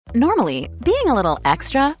Normally, being a little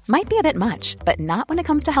extra might be a bit much, but not when it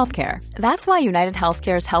comes to healthcare. That's why United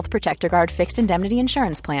Healthcare's Health Protector Guard fixed indemnity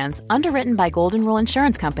insurance plans, underwritten by Golden Rule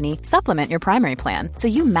Insurance Company, supplement your primary plan so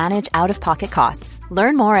you manage out-of-pocket costs.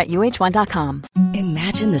 Learn more at uh1.com.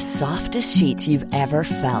 Imagine the softest sheets you've ever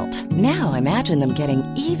felt. Now imagine them getting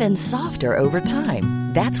even softer over time.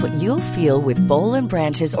 That's what you'll feel with Boll &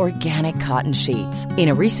 Branch's organic cotton sheets. In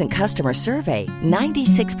a recent customer survey,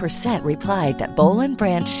 96% replied that Boll &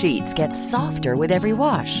 Branch sheets get softer with every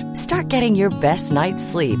wash. Start getting your best night's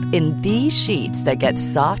sleep in these sheets that get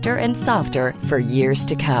softer and softer for years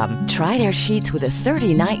to come. Try their sheets with a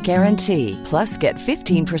 30-night guarantee. Plus, get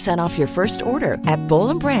 15% off your first order at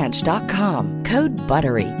bollandbranch.com. Code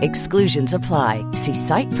BUTTERY. Exclusions apply. See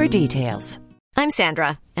site for details. I'm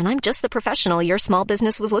Sandra, and I'm just the professional your small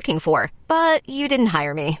business was looking for. But you didn't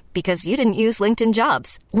hire me because you didn't use LinkedIn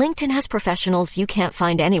Jobs. LinkedIn has professionals you can't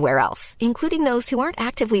find anywhere else, including those who aren't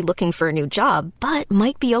actively looking for a new job, but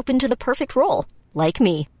might be open to the perfect role, like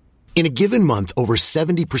me. In a given month, over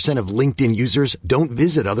 70% of LinkedIn users don't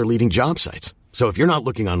visit other leading job sites. So if you're not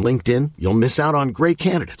looking on LinkedIn, you'll miss out on great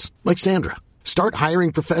candidates, like Sandra. Start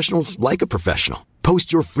hiring professionals like a professional.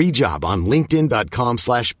 Post your free job on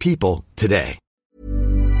linkedin.com/people today.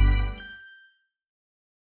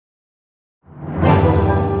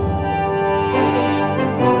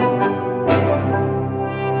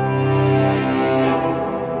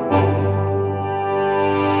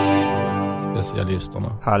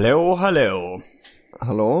 Specialisterna. Hallå, hallå.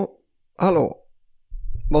 Hallå.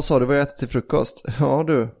 Vad sa du, vad jag ätit till frukost? Ja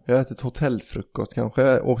du, jag har ätit hotellfrukost kanske.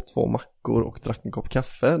 Jag åt 2 mackor och drack en kopp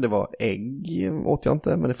kaffe. Det var ägg, åt jag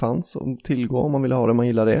inte, men det fanns att tillgå om man ville ha det, man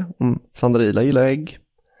gillar det. Sandrila gillar ägg.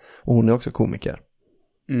 Och hon är också komiker.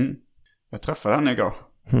 Jag träffade henne igår.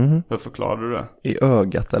 Hur förklarade du det? I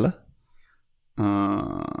ögat eller?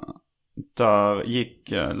 Där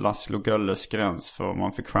gick Laszlo Gölles gräns för vad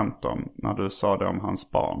man fick skämta om när du sa det om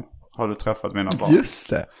hans barn. Har du träffat mina barn? Just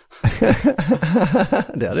det.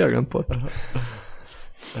 Det hade jag glömt på.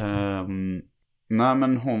 Nej,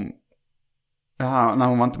 men hon... Ja, när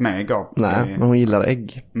hon var inte med igår. Nej, men hon gillar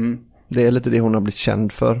ägg. Det är lite det hon har blivit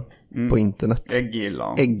känd för på internet.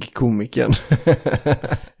 Ägggillaren. Äggkomikern.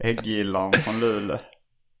 Ägggillaren från Luleå.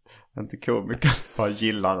 Inte komikern, bara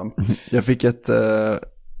gillaren. Jag fick ett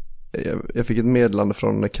meddelande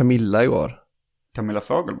från Camilla igår. Camilla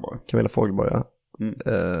Fogelborg, ja.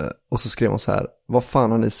 Och så skrev hon så här: vad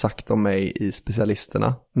fan har ni sagt om mig i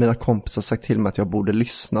specialisterna? Mina kompisar har sagt till mig att jag borde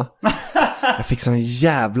lyssna. Jag fick sån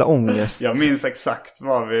jävla ångest. Jag minns exakt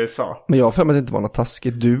vad vi sa. Men jag har för mig att det inte var något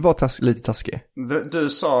taskigt. Du var lite taskig. Du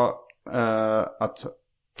sa att...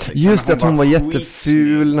 Just det, att hon var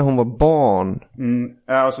jätteful när hon var barn.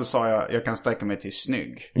 Ja, och så sa jag kan sträcka mig till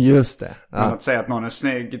snygg. Just det. Ja. Men att säga att någon är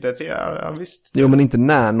snygg, det är ja, visst. Jo, men inte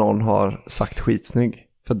när någon har sagt skitsnygg.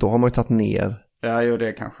 För då har man ju tagit ner. Ja, jo, det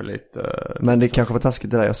är kanske lite... Men det kanske var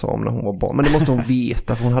taskigt det där jag sa om när hon var barn. Men det måste hon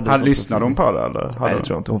veta, för hon hade... Lyssnade hon på det, eller? Nej, det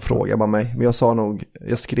tror jag inte. Hon frågade bara mig. Men jag sa nog...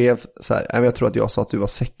 Jag skrev så här... Jag tror att jag sa att du var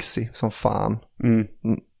sexy som fan.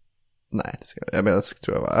 Nej, jag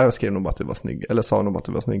skrev nog bara att du var snygg. Eller sa nog bara att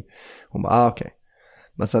du var snygg. Hon bara, okej.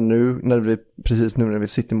 Men sen nu, precis nu när vi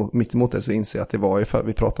sitter mitt emot det, så inser jag att det var ju för att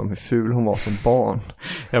vi pratade om hur ful hon var som barn.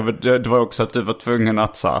 Ja, men det var också att du var tvungen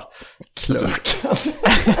att så här... Klök.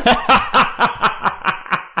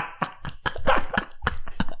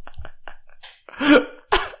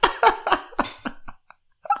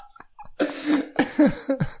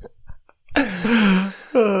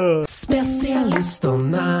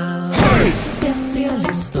 Specialisterna.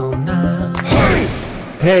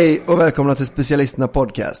 Hej och välkomna till Specialisterna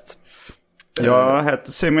podcast. Jag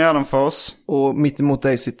heter Simon Gärdenfors. Och mitt emot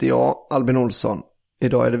dig sitter jag, Albin Olsson.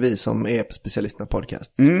 Idag är det vi som är på Specialisterna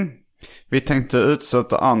podcast. Vi tänkte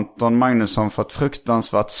utsätta Anton Magnusson för ett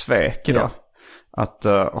fruktansvärt svek idag. Ja. Att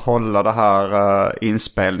hålla det här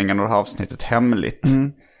inspelningen och det här avsnittet hemligt.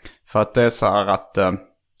 För att det är så här att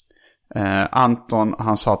Anton,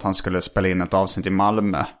 han sa att han skulle spela in ett avsnitt i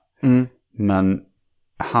Malmö. Men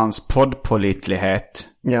hans poddpålitlighet,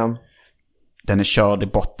 den är körd i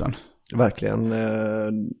botten. Verkligen.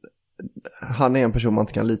 Han är en person man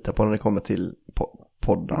inte kan lita på när det kommer till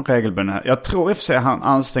podden. Regelbundet. Jag tror i och för sig han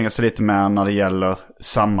anstränger sig lite mer när det gäller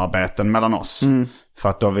samarbeten mellan oss. För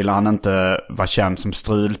att då vill han inte vara känd som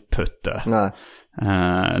strulputte. Nej.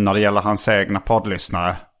 När det gäller hans egna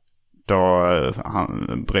poddlyssnare, då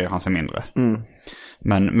bryr han sig mindre.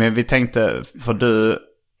 Men vi tänkte, för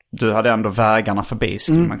du hade ändå vägarna förbi,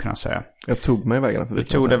 skulle man kunna säga. Jag tog mig vägarna förbi. Du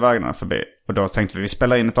tog det vägarna förbi. Och då tänkte vi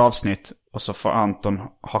spelar in ett avsnitt och så får Anton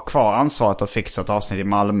ha kvar ansvaret att fixa ett avsnitt i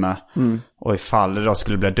Malmö. Och ifall det då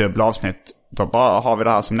skulle bli dubbla avsnitt, då bara har vi det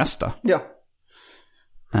här som nästa. Ja.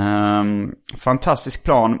 Fantastisk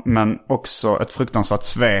plan, men också ett fruktansvärt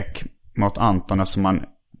svek mot Anton eftersom man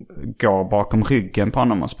går bakom ryggen på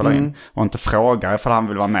honom och spelar in. Och inte frågar ifall han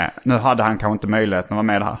vill vara med. Nu hade han kanske inte möjligheten att vara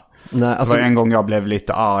med i det här. Nej, alltså... Det var en gång jag blev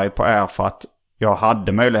lite arg på er för att jag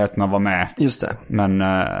hade möjligheten att vara med. Just det.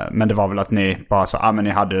 Men det var väl att ni bara sa, men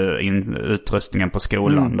ni hade utrustningen på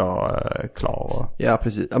skolan då klar. Ja,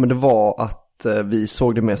 precis. Ja, men det var att vi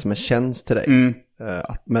såg det mer som en tjänst till dig.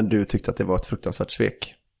 Men du tyckte att det var ett fruktansvärt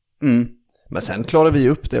svek. Men sen klarade vi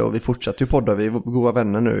upp det och vi fortsatte ju podda. Vi var goda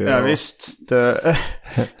vänner nu. Ja, visst.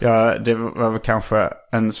 Det var väl kanske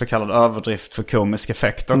en så kallad överdrift för komisk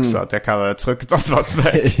effekt också. Att jag kallade det ett fruktansvärt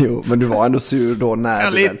svek. Jo, men du var ändå sur då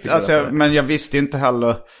när du väl fick alltså, men jag visste inte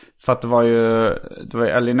heller. För att det var ju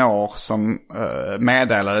Elinor som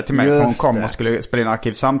meddelade till mig. För hon kom och skulle spela in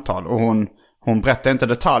arkivsamtal. Och hon berättade inte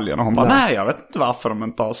detaljerna. Hon bara, nej, jag vet inte varför de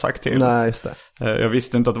inte har sagt till. Nej, just det. Jag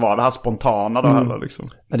visste inte att det var det här spontana då heller liksom.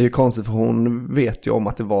 Men det är ju konstigt för hon vet ju om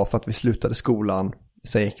att det var för att vi slutade skolan.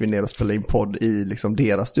 Sen gick vi ner och spelade in podd i liksom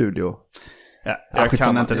deras studio. Ja, jag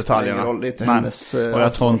kan inte detaljerna. Roll, det är inte hennes, och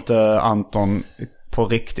jag tror inte Anton på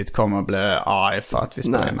riktigt kommer att bli arg för att vi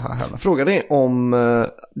spelar in det här heller. Frågan är om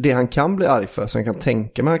det han kan bli arg för, som jag kan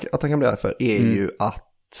tänka mig att han kan bli arg för, är ju att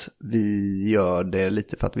vi gör det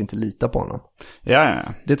lite för att vi inte litar på honom. Ja.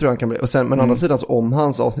 Det tror jag han kan bli. Och sen, men å andra sidan, så om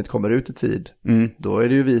hans avsnitt kommer ut i tid, då är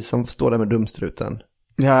det ju vi som står där med dumstruten.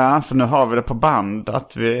 Ja, för nu har vi det på band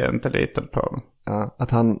att vi inte litar på honom. Ja,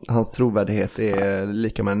 att hans trovärdighet är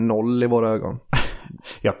lika med 0 i våra ögon.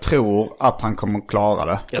 Jag tror att han kommer att klara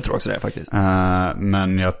det. Jag tror också det faktiskt.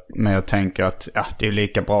 Men jag tänker att det är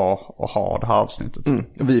lika bra att ha det här avsnittet.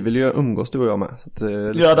 Vi vill ju umgås, du och jag med. Så att,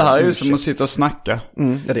 det här är ju som att sitta och snacka.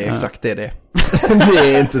 Ja, det är exakt det. Det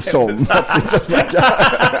är inte som att sitta och snacka.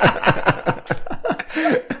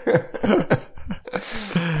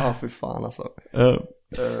 Ja, för fan alltså.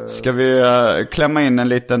 Ska vi klämma in en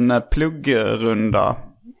liten pluggrunda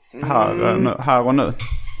här och nu?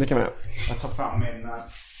 Det kan vi göra. Jag tar fram min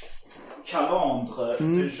kalender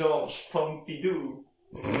till Georges Pompidou.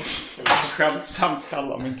 Skämtsamt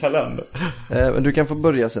kallar min kalender. Men du kan få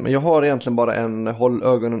börja sen. Men jag har egentligen bara en håll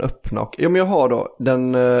ögonen öppna. Och, men jag har då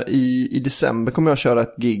den i december kommer jag köra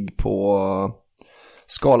ett gig på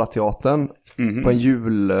Scalateatern. På en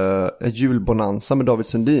julbonanza med David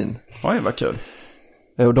Sundin. Oj, vad kul.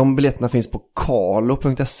 Och de biljetterna finns på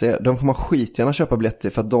carlo.se. De får man skitgärna köpa biljetter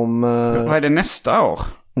för att de... Vad är det nästa år?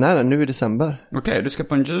 Nej, nu i december. Okej, du ska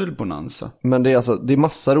på en julbonanza. Men det är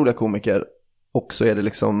massa roliga komiker. Och så är det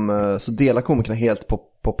liksom, så delar komikerna helt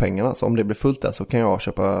på pengarna. Så om det blir fullt där så kan jag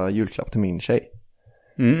köpa julklapp till min tjej.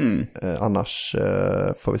 Annars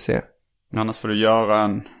får vi se. Annars får du göra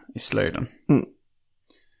en i slöjden.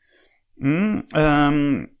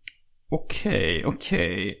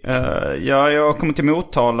 Okej. Jag kommer till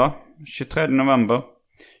Motala 23 november.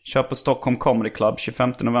 Kör på Stockholm Comedy Club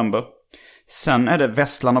 25 november. Sen är det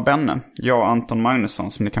Vesslan och Benne. Jag och Anton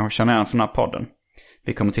Magnusson, som ni kanske känner igen från den här podden.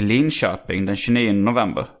 Vi kommer till Linköping den 29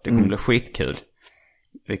 november. Det kommer bli skitkul.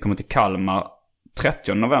 Vi kommer till Kalmar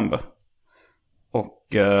 30 november.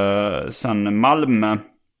 Och sen Malmö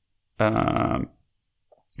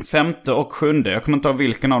 5:e och 7:e. Jag kommer inte ihåg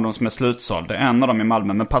vilken av dem som är slutsåld. Det är en av dem i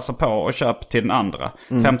Malmö. Men passa på och köp till den andra.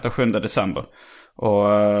 5:e och 7:e december. Och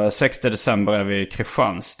 6:e december är vi i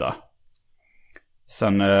Kristianstad.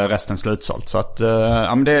 Sen resten slutsålt. Så att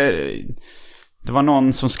men det var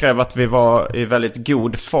någon som skrev att vi var i väldigt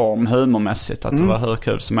god form humormässigt. Att det var hur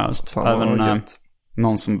kul som helst. Fan, även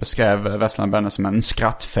någon som beskrev Vesslan och Benne som en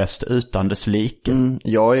skrattfest utan dess like.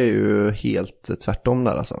 Jag är ju helt tvärtom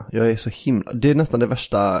där alltså. Jag är så himla... Det är nästan det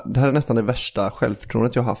värsta... Det här är nästan det värsta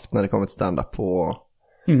självförtroendet jag har haft när det kommer till stand-up på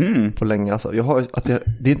länge alltså. Det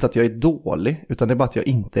är inte att jag är dålig, utan det är bara att jag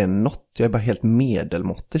inte är något. Jag är bara helt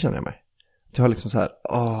medelmåttig, känner jag mig. Jag har liksom så här,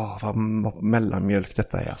 vad mellanmjölk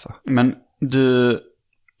detta är alltså. Men du,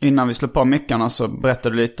 innan vi slår på mickarna så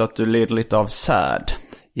berättade du lite att du lider lite av SAD.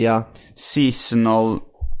 Ja. Seasonal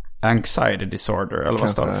Anxiety Disorder, eller vad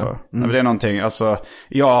står det för? Det är någonting, alltså,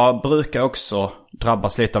 jag brukar också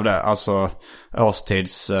drabbas lite av det. Alltså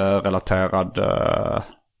årstidsrelaterad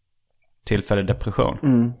tillfällig depression.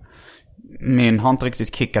 Min har inte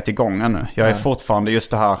riktigt kickat igång ännu. Jag är fortfarande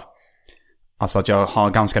just det här. Alltså att jag har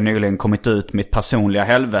ganska nyligen kommit ut mitt personliga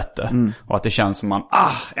helvete. Och att det känns som man,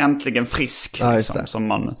 äntligen frisk. Ja, liksom, som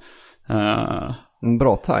man... En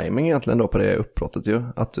bra timing egentligen då på det uppbrottet ju.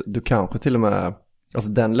 Att du kanske till och med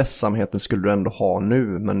Alltså den ledsamheten skulle du ändå ha nu,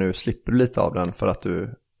 men nu slipper du lite av den för att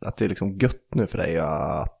det är liksom gött nu för dig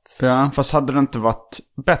att... Ja, fast hade det inte varit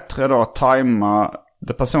bättre då att tajma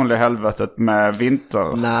det personliga helvetet med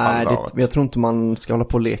vinter? Nej, jag tror inte man ska hålla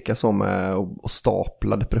på och leka så med och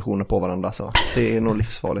stapla depressioner på varandra. Alltså. Det är nog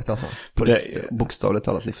livsfarligt alltså. Bokstavligt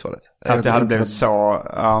talat livsfarligt. Att det hade blivit så...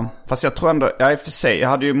 Ja. Fast jag tror ändå... Ja, i och för sig. Jag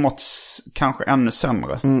hade ju mått kanske ännu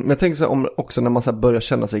sämre. Men jag tänker så här, om också när man så här börjar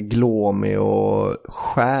känna sig glåmig och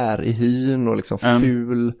skär i hyn och liksom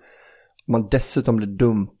ful... Man dessutom blir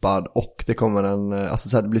dumpad och det kommer alltså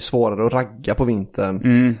så här, det blir svårare att ragga på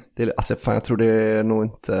vintern. Alltså fan, jag tror det är nog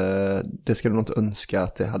inte, det skulle nog inte önska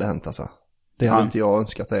att det hade hänt alltså. Det hade inte jag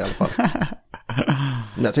önskat det i alla fall.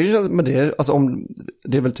 Men jag tycker men det, alltså om,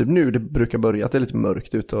 det är väl typ nu det brukar börja att det är lite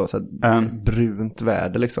mörkt ute och så här, brunt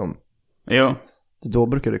väder liksom. Jo. Då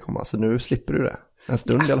brukar det komma, så nu slipper du det. En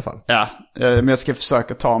stund i alla fall. Ja, men jag ska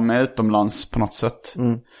försöka ta mig utomlands på något sätt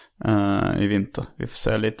i vinter. Vi får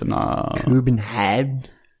se lite när... Köpenhamn.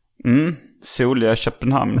 Soliga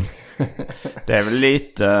Köpenhamn. Det är väl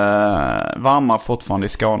lite varmare fortfarande i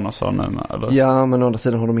Skåne så nu, eller? Ja, men å andra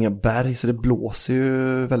sidan har de inga berg så det blåser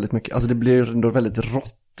ju väldigt mycket. Alltså det blir ändå väldigt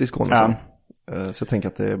rått i Skåne. Ja. Så jag tänker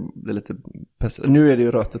att det blir lite... Nu är det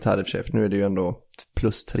ju rötet här i och för sig, för nu är det ju ändå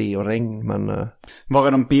 +3 och regn, men... Var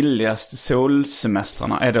är de billigaste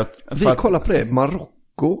solsemestrarna? Är det vi kollar på det.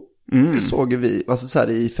 Marocko såg vi... Alltså så här,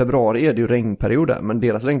 i februari är det ju regnperiod där, men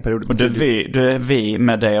deras regnperiod... Och det är vi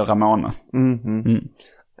med dig och Ramona.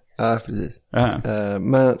 Ja, precis.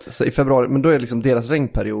 Men så i februari... Men då är det liksom deras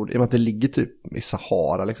regnperiod, i och med att det ligger typ i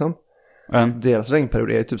Sahara liksom. Deras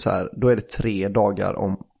regnperiod är typ så här... Då är det 3 dagar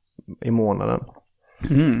i månaden.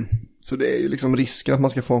 Så det är ju liksom risken att man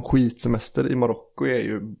ska få en skitsemester i Marocko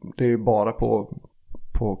det är ju bara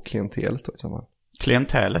på klientelet då,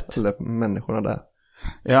 klientelet? Eller människorna där.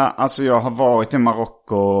 Ja, alltså jag har varit i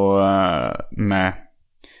Marocko med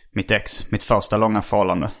mitt första långa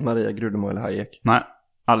förhållande. Maria Grudemo eller Hayek? Nej,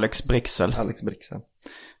 Alex Brixel.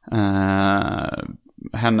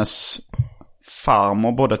 Hennes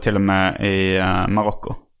farmor bodde till och med i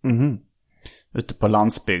Marocko. Ute på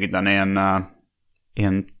landsbygden i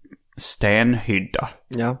en stenhydda.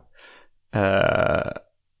 Ja.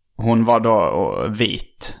 Hon var då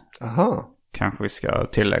vit. Aha. Kanske vi ska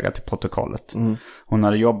tillägga till protokollet. Hon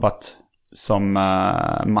hade jobbat som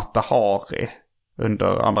Matahari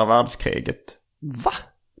under andra världskriget. Va?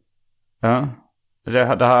 Ja. Det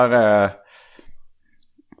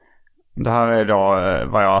här är då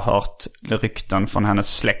vad jag har hört rykten från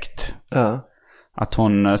hennes släkt. Ja. Att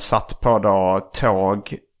hon satt på då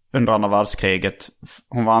tåg under andra världskriget.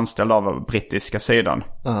 Hon var anställd av brittiska sidan.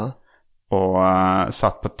 Och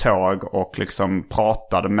satt på tåg och liksom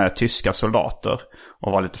pratade med tyska soldater.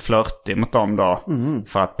 Och var lite flörtig mot dem då.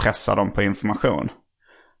 För att pressa dem på information.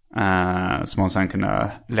 Som hon sen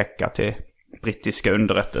kunde läcka till brittiska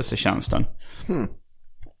underrättelsetjänsten.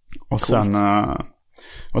 Och sen...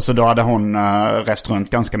 och så då hade hon rest runt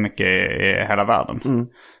ganska mycket i hela världen.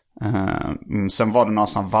 Sen var det några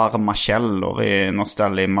sådana varma källor i något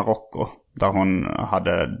ställe i Marocko. Där hon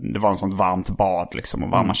det var en sånt varmt bad liksom och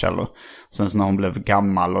varma källor. Sen så när hon blev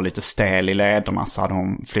gammal och lite stel i lederna så hade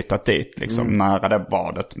hon flyttat dit liksom nära det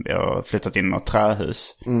badet. Och flyttat in i något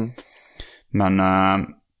trähus. Men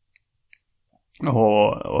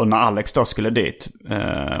och när Alex då skulle dit.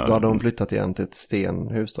 Då hade hon flyttat igen till ett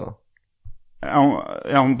stenhus då? Ja,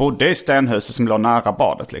 hon bodde i stenhuset som låg nära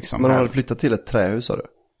badet liksom. Men hon hade flyttat till ett trähus sa du?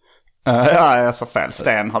 Ja, jag sa fel.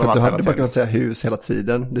 Sten hade varit du hela hade bara kunnat säga hus hela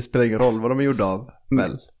tiden. Det spelar ingen roll vad de är gjorda av,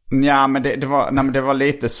 väl? Ja, men det var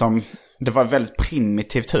lite som... Det var ett väldigt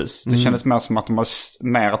primitivt hus. Det kändes mer som att de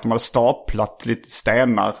hade staplat lite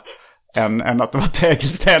stenar än att det var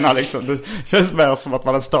tegelstenar liksom. Det känns mer som att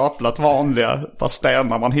man hade staplat vanliga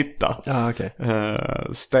stenar man hittar. Ja, okej.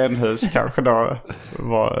 Stenhus kanske då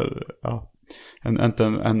var inte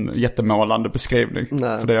en jättemålande beskrivning.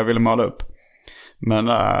 Nej. För det jag ville måla upp. Men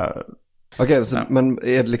okej, men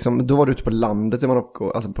är det liksom, då var du ute på landet i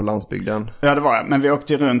Marocko, alltså på landsbygden? Ja, det var jag. Men vi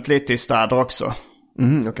åkte runt lite i städer också.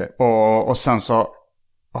 Okej. Och sen så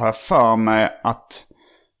har jag för mig att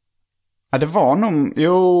det var nog,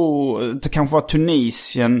 det kanske var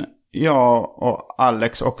Tunisien jag och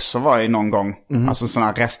Alex också var i någon gång. Alltså sån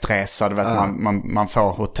här restresa, du vet, man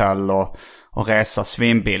får hotell och resa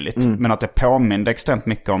svinbilligt. Men att det påminner extremt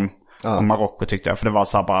mycket om Marocko tyckte jag. För det var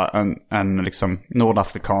så här bara en liksom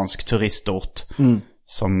nordafrikansk turistort.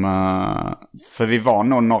 Som, för vi var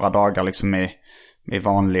nog några dagar liksom i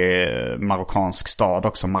vanlig marockansk stad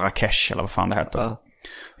också. Marrakesh eller vad fan det heter.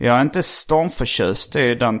 Jag är inte stormförtjust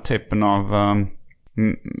i den typen av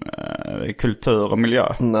kultur och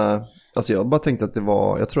miljö. Nej. Alltså jag bara tänkte att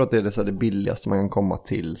jag tror att det är det billigaste man kan komma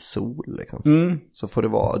till sol liksom. Så får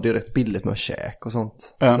det är rätt billigt med käk och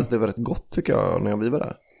sånt. Alltså det var rätt gott tycker jag när vi var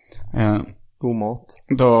där. God mat.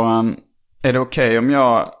 Då är det okej om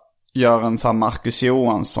jag gör en sån Marcus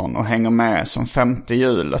Johansson och hänger med som 50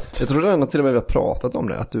 hjulet. Jag tror det till och med vi har pratat om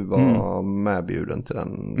det, att du var medbjuden till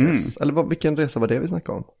den resan. Eller vilken resa var det vi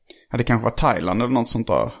snackade om? Ja, det kanske var Thailand eller något sånt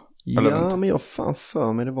där. Ja, men jag fan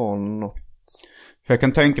för mig det var något. För jag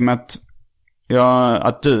kan tänka mig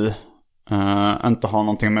att du inte har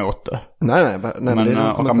någonting emot det. Nej, men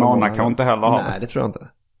Ramona kan inte heller ha det. Nej, det tror jag inte.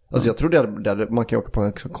 Alltså jag tror det man kan åka på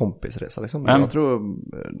en kompisresa liksom. Jag tror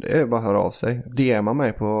det är bara att höra av sig. DMa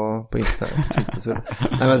mig på Instagram, på Twitter. Så. Nej,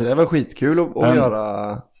 men alltså, det var skitkul att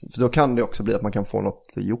göra. För då kan det också bli att man kan få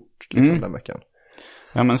något gjort liksom, den veckan.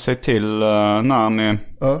 Ja, men säg till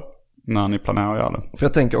när ni planerar att göra det. För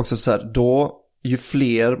jag tänker också så här, då ju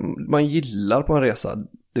fler man gillar på en resa,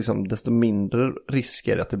 liksom, desto mindre risk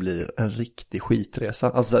är det att det blir en riktig skitresa.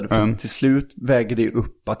 Alltså så här, till slut väger det ju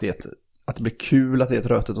upp att det blir kul, att det är ett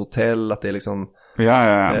rötet hotell, att det är liksom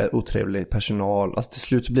otrevlig personal. Alltså till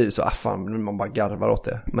slut blir det så, fan, man bara garvar åt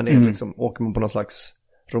det. Men det är liksom, åker man på någon slags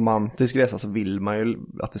romantisk resa så vill man ju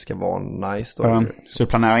att det ska vara nice då. Så du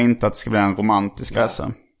planerar inte att det ska bli en romantisk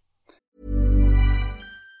resa?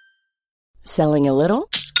 Selling a little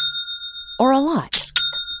or a lot?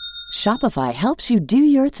 Shopify helps you do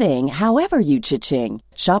your thing however you cha-ching.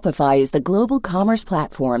 Shopify is the global commerce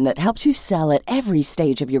platform that helps you sell at every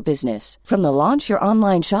stage of your business. From the launch your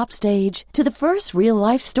online shop stage to the first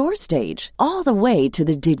real-life store stage, all the way to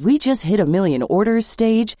the did we just hit a million orders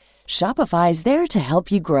stage. Shopify is there to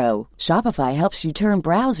help you grow. Shopify helps you turn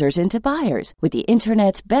browsers into buyers with the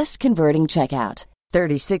internet's best converting checkout.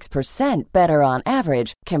 36% better on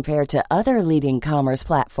average compared to other leading commerce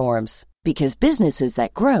platforms. Because businesses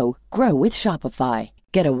that grow, grow with Shopify.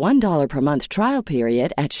 Get a $1 per month trial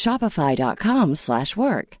period at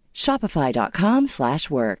shopify.com/work.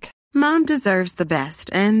 Shopify.com/work. Mom deserves the best,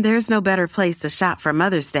 and there's no better place to shop for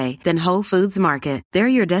Mother's Day than Whole Foods Market.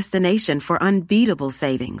 They're your destination for unbeatable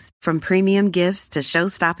savings, from premium gifts to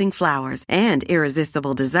show-stopping flowers and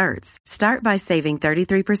irresistible desserts. Start by saving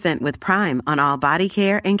 33% with Prime on all body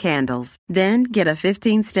care and candles. Then get a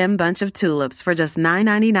 15-stem bunch of tulips for just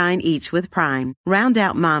 $9.99 each with Prime. Round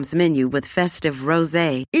out Mom's menu with festive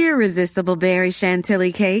rosé, irresistible berry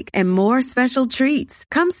chantilly cake, and more special treats.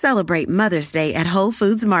 Come celebrate Mother's Day at Whole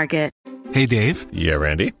Foods Market. Hey, Dave. Yeah,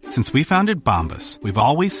 Randy. Since we founded Bombas, we've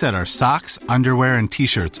always said our socks, underwear, and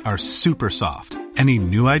T-shirts are super soft. Any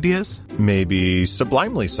new ideas? Maybe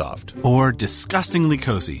sublimely soft. Or disgustingly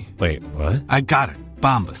cozy. Wait, what? I got it.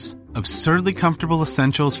 Bombas. Absurdly comfortable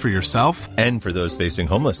essentials for yourself and for those facing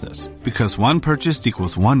homelessness. Because one purchased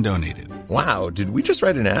equals one donated. Wow, did we just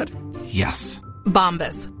write an ad? Yes.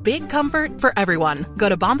 Bombas. Big comfort for everyone. Go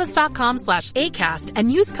to bombas.com/ACAST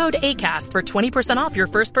and use code ACAST for 20% off your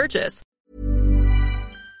first purchase.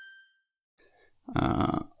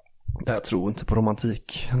 Jag tror inte på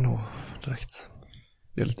romantik ändå direkt.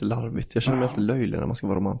 Det är lite larvigt. Jag känner mig alltid löjlig när man ska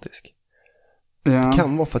vara romantisk. Det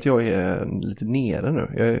kan vara för att jag är lite nere nu.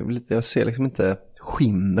 Jag ser liksom inte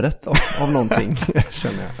skimret av någonting,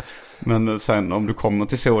 känner jag. Men sen om du kommer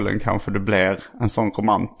till solen kanske du blir en sån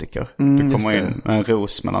romantiker. Du kommer in med en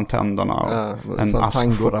ros mellan tänderna och en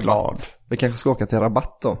ask choklad. Vi kanske ska åka till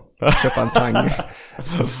Rabatt då. Köpa en tango.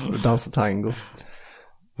 Dansa tango.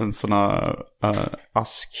 En sån här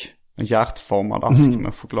ask. En hjärtformad ask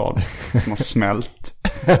med choklad som har smält.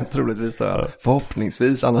 Troligtvis då.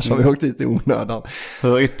 Förhoppningsvis, annars har vi åkt dit i onödan.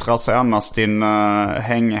 Hur yttrar sig annars din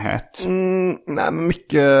hängighet? Nej,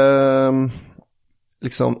 mycket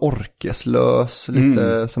liksom orkeslös,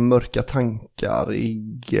 lite som mörka tankar,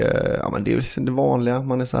 men det är liksom det vanliga,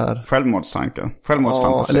 man är så här.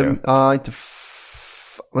 Självmordsfantasier. Inte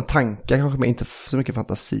men tankar kanske, men inte så mycket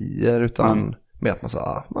fantasier, utan med att man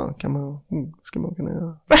så ska man kunna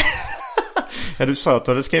göra. Ja, du sa att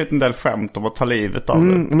du hade skrivit en del skämt om att ta livet av det.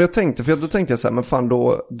 Men jag tänkte, då tänkte jag så här, men fan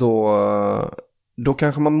då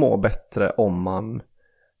kanske man mår bättre om man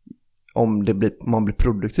blir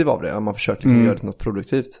produktiv av det. Om man försöker liksom göra det något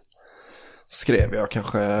produktivt. Så skrev jag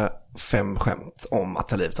kanske 5 skämt om att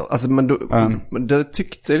ta livet av. Alltså, men det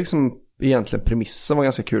tyckte liksom egentligen premissen var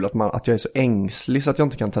ganska kul, att jag är så ängslig så att jag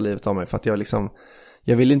inte kan ta livet av mig, för att jag är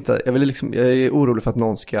orolig för att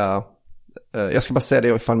någon ska. Jag ska bara säga det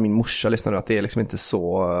ifall min morsa lyssnar nu, att det är liksom inte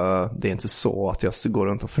så, det är inte så att jag går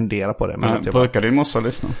runt och funderar på det. Men brukar din morsa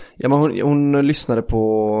lyssna? Ja, men hon lyssnade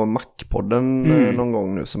på Mac-podden någon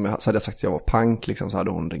gång nu, så hade jag sagt att jag var pank liksom, så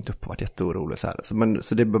hade hon ringt upp och varit jätteorolig så här.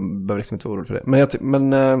 Så det behöver liksom inte vara orolig för det.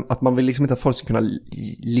 Men att man vill liksom inte att folk ska kunna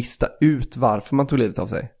lista ut varför man tog livet av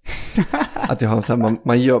sig. Att jag har så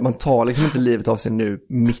här, man tar liksom inte livet av sig nu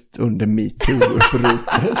mitt under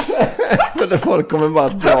MeToo-uppropet. För det folk kommer bara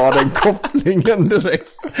dra den kopplingen direkt.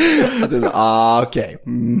 Att det är så, okej.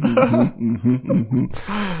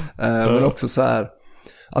 Men också så här,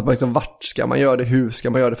 att man liksom, vart ska man göra det, hur ska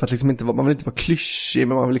man göra det, för att liksom inte, man vill inte vara klyschig,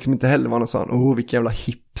 men man vill liksom inte heller vara någon sån, vilken jävla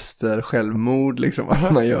hipster självmord liksom,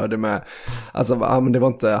 att man gör det med, alltså, men det var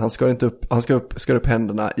inte, han skar upp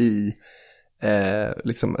händerna i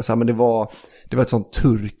liksom, så här, men det var ett sånt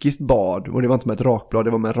turkiskt bad, och det var inte med ett rakblad,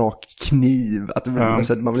 det var med en rak kniv, att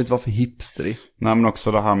man vill inte vara för hipsterig. Nej, men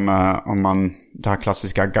också det här med det här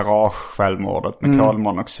klassiska garage-självmordet med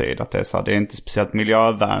kolmonoxid, att det är så här, det är inte speciellt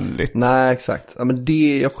miljövänligt. Nej, exakt. Ja, men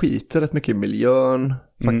jag skiter rätt mycket i miljön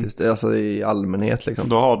faktiskt, alltså i allmänhet liksom.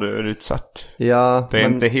 Då har du ett sätt. Ja, det är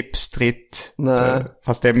inte hipstrigt. Nej.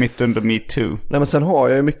 Fast det är mitt under MeToo. Nej, men sen har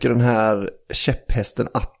jag ju mycket den här käpphästen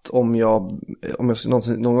att om jag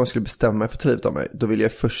någon gång skulle bestämma mig för att livet av mig, då vill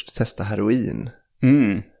jag först testa heroin.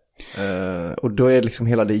 Och då är liksom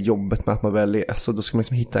hela det jobbet med att man väljer, alltså då ska man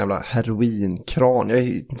liksom hitta en jävla heroinkran. Jag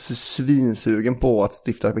är inte så svinsugen på att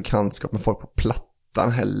stifta bekantskap med folk på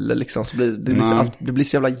plattan heller liksom, så det blir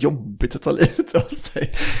så jävla jobbigt att ta livet av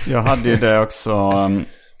sig. Jag hade ju det också,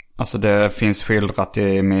 alltså det finns skildrat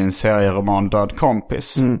i min serieroman Död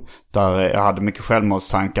kompis, där jag hade mycket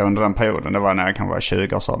självmordstankar under den perioden. Det var när jag kan vara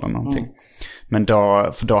 20-årsåldern eller någonting. Men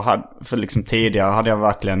för liksom tidigare hade jag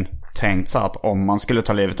verkligen tänkt så att om man skulle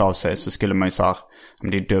ta livet av sig så skulle man ju så här,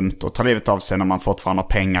 men det är dumt att ta livet av sig när man fortfarande har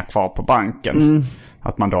pengar kvar på banken.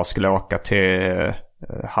 Att man då skulle åka till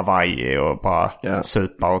Hawaii och bara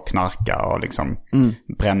supa och knarka och liksom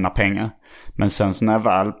bränna pengar. Men sen så när jag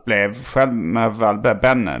väl blev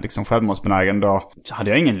Benne liksom självmordsbenägen, då hade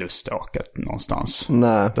jag ingen lust att åka någonstans.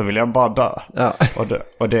 Nej. Då ville jag bara dö. Ja.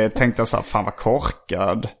 Och det tänkte jag så här, fan vad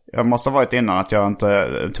korkad. Jag måste ha varit innan att jag inte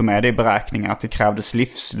tog med det i beräkningen, att det krävdes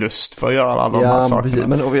livslust för att göra alla de här sakerna. Precis.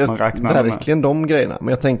 Men och verkligen de grejerna. Men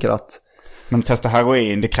jag tänker att men testa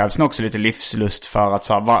heroin, det krävs nog också lite livslust för att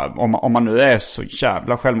så här, om man nu är så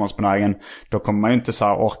jävla självmordsbenägen, då kommer man ju inte så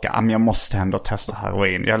här orka, men jag måste ändå testa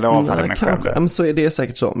heroin. Jag lovar det mig själv. Men så är det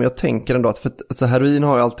säkert så. Men jag tänker ändå att för alltså, heroin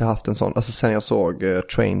har jag alltid haft en sån, alltså sen jag såg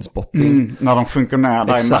Trainspotting. När de sjunker ner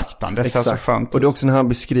där i mattan, det ser så skönt. Och det är också när han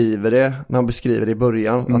beskriver det i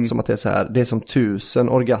början, att som att det är så här, det är som 1000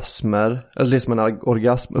 orgasmer, eller det är som en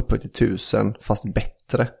orgasm upphöjt till 1000 fast bättre.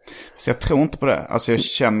 Så jag tror inte på det. Alltså jag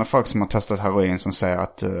känner folk som har testat heroin som säger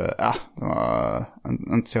att det var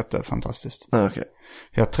inte så jättefantastiskt. Okay.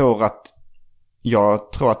 Jag tror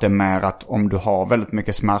att det är mer att om du har väldigt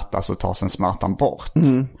mycket smärta så tar sen smärtan bort.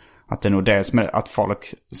 Att det är nog det som är att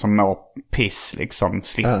folk som mår piss liksom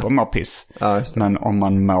slipper må piss. Men om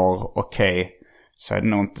man mår okej, så är det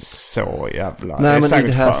nog inte så jävla. Nej, men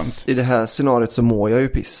i det här scenariot så mår jag ju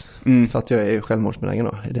piss. För att jag är ju självmordsbenägen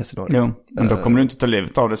då, i det scenariot. Jo, men då kommer du inte ta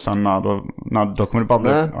livet av det sen då kommer du bara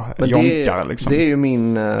bli jonkare liksom. Det är ju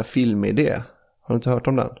min filmidé. Har du inte hört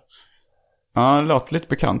om den? Ja, det låter lite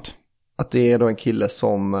bekant. Att det är då en kille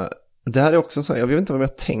som, det här är också så, jag vet inte om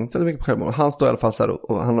jag tänkt mycket på självmord. Han står i alla fall så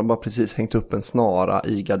här och han har bara precis hängt upp en snara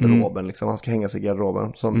i garderoben liksom. Han ska hänga sig i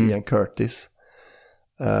garderoben som Ian Curtis.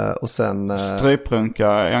 Och sen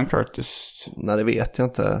stryprunka Ian Curtis. Nej, det vet jag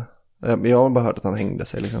inte. Jag har bara hört att han hängde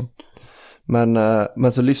sig liksom.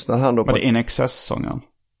 Men så lyssnar han då på. Var det In Excess-sången?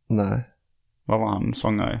 Nej. Vad var han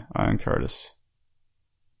sångare i Ian Curtis?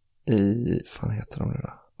 Fan heter de nu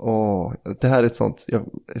då? Det här är ett sånt, jag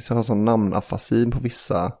har sån namnafasi på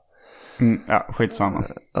vissa. Ja, skitsamma.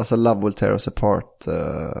 Alltså Love Will Tear Us Apart,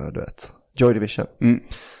 du vet. Joy Division.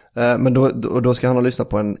 Men då ska han ha lyssnat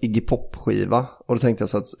på en Iggy Pop-skiva. Och då tänkte jag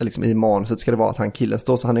så att liksom, i manuset ska det vara att han killen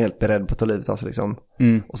står så han är helt beredd på att ta livet av sig liksom.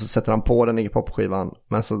 Och så sätter han på den Iggy Pop-skivan.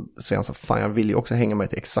 Men så säger han så, fan jag vill ju också hänga med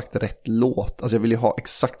till exakt rätt låt. Alltså jag vill ju ha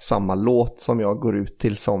exakt samma låt som jag går ut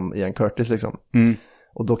till som Ian Curtis liksom.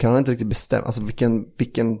 Och då kan han inte riktigt bestämma, alltså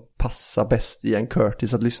vilken passar bäst Ian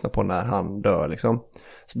Curtis att lyssna på när han dör liksom.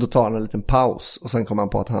 Så då tar han en liten paus och sen kommer han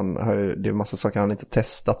på att det är en massa saker han inte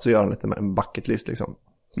testat, så gör han lite med en bucket list liksom.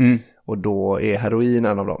 Och då är heroin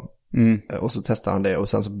en av dem. Och så testar han det och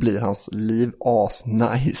sen så blir hans liv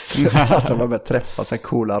nice. Att han börjar träffa så här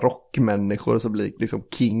coola rockmänniskor och så blir liksom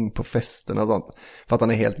king på festerna och sånt. För att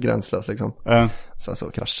han är helt gränslös liksom. Sen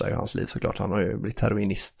så kraschar ju hans liv såklart. Han har ju blivit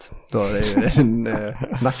heroinist. Då är det ju en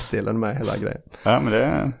nackdelen med hela grejen. Ja, men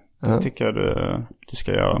det tycker jag du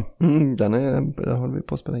ska göra. Den håller vi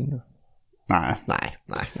på att spela in. Nej.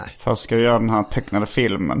 Först ska vi göra den här tecknade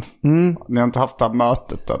filmen. Ni har inte haft det här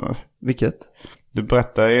mötet ännu. Vilket? Du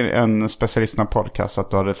berättade i en specialistna podcast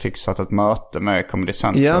att du hade fixat ett möte med Comedy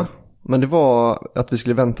Central. Ja, Men det var att vi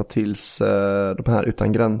skulle vänta tills de här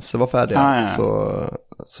Utan gränser var färdiga.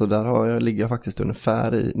 Så där ligger jag faktiskt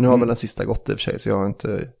ungefär i. Nu har väl den sista gått i och för sig, så jag har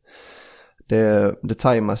inte... Det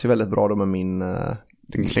tajmas ju väldigt bra då med min...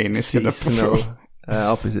 den kliniska depression.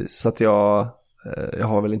 Ja, precis. Så att jag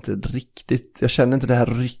har väl inte riktigt... Jag känner inte det här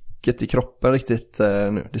rycket i kroppen riktigt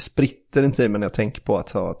nu. Det spritter inte i mig när jag tänker på att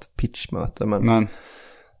ha ett pitchmöte. Men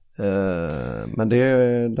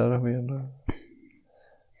det där har vi ändå...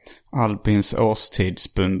 Albins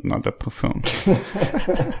årstidsbundna depression.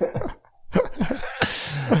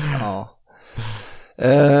 Ja.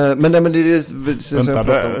 Men det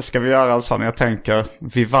vänta, ska vi göra en sån? Jag tänker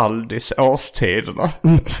Vivaldis årstiderna.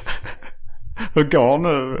 Hur går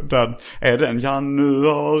nu den? Är den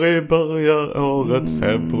januari börjar året,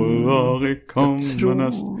 februari kommer Jag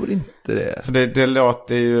tror inte det. För det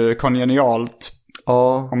låter ju kongenialt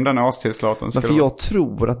om den årstidslåten. Men för jag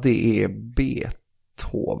tror att det är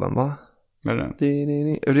Beethoven, va?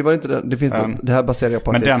 Det var inte det. Det finns det här baserar jag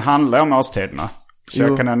på. Men den handlar om årstiderna. Så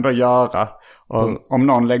jag kan ändå göra. Och om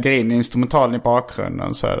någon lägger in instrumentalen i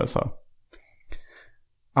bakgrunden så är det så.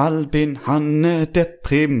 Albin, han är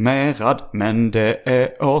deprimerad, men det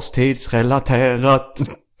är årstidsrelaterat.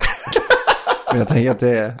 Men jag tänker att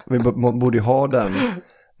vi borde ju ha den.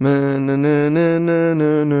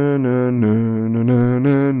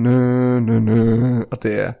 Att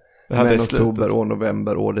det är men oktober och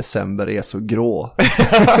november och december är så grå.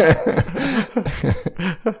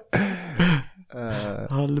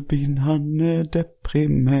 Albin, han är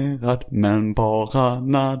deprimerad, men bara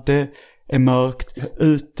när det är mörkt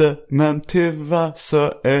ute. Men tyvärr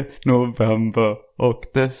så är november och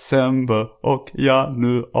december och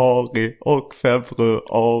januari och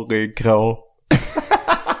februari grå.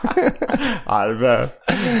 Det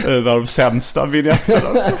är de sämsta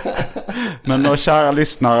vinjetterna. Men då, kära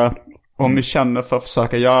lyssnare, om ni känner för att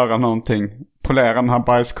försöka göra någonting, polera den här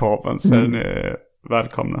bajskorven, så är ni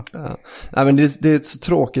välkomna. Ja. Nej, men det är så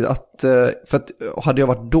tråkigt att, för att hade jag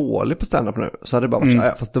varit dålig på stand-up nu så hade det bara varit så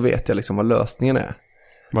här, fast då vet jag liksom vad lösningen är.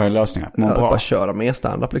 Vad är lösningen? Att bara köra med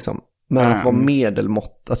stand-up liksom. Men att vara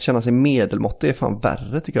medelmått, att känna sig medelmått, det är fan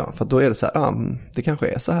värre tycker jag. För då är det så här, det kanske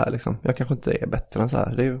är så här liksom. Jag kanske inte är bättre än så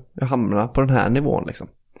här. Det är ju, jag hamnar på den här nivån liksom.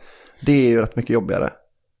 Det är ju rätt mycket jobbigare.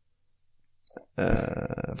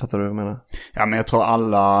 Fattar du vad jag menar? Ja, men jag tror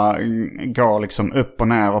alla går liksom upp och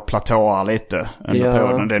ner och platåar lite under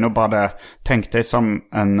perioden. Det är nog bara det. Tänk dig som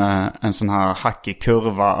en sån här hackig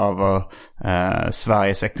kurva över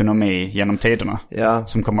Sveriges ekonomi genom tiderna.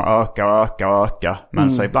 Som kommer öka.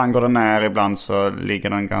 Men så ibland går den ner, ibland så ligger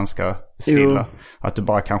den ganska stilla. Att du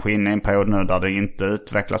bara kanske är inne i en period nu där det inte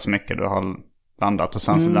utvecklas så mycket. Du har landat och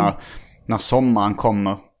sen så när sommaren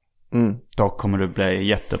kommer, då kommer du bli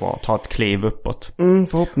jättebra. Ta ett kliv uppåt.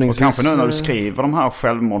 Förhoppningsvis. Och kanske nu när du skriver de här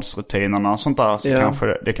självmordsrutinerna och sånt där, så kanske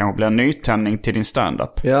det kanske blir en nytändning till din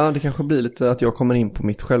stand-up. Ja, det kanske blir lite att jag kommer in på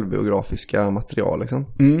mitt självbiografiska material liksom.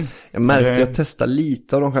 Jag märkte att jag testade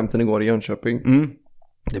lite av de skämten igår i Jönköping.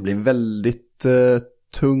 Det blir väldigt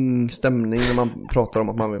tung stämning när man pratar om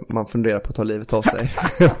att man funderar på att ta livet av sig.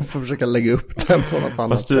 Jag får försöka lägga upp den på något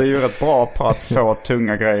annat sätt. Fast du är ju rätt bra på att få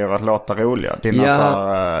tunga grejer att låta roliga.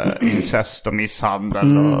 Dina incest och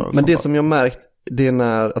misshandel och men det som jag märkt, det är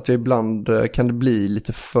när att jag ibland kan det bli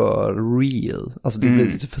lite för real. Alltså det blir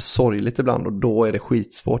lite för sorgligt ibland, och då är det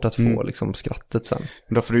skitsvårt att få liksom skrattet sen.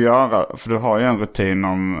 Då får du göra, för du har ju en rutin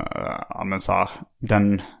om men så här,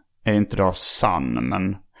 den är inte då sann,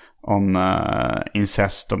 men om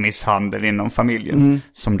incest och misshandel inom familjen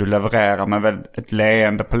som du levererar med ett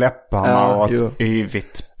leende på läpparna och ett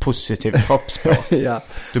yvigt positivt kroppsspråk.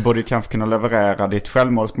 Du borde ju kanske kunna leverera ditt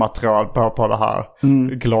självmordsmaterial på det här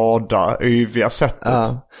glada, yviga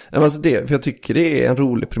sättet. Men alltså för jag tycker det är en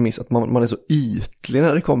rolig premiss att man är så ytlig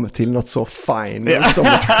när det kommer till något så fine som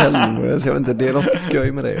ett självmord. Jag vet inte, det är något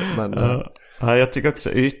skoj med det. Men, jag tycker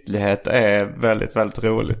också ytlighet är väldigt, väldigt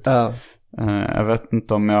roligt. Jag vet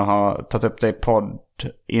inte om jag har tagit upp det i podd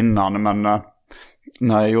innan, men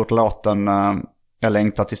när jag gjort låten Jag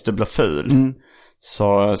längtar tills du blir ful,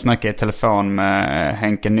 så snackade jag i telefon med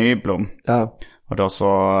Henke Nyblom. Och då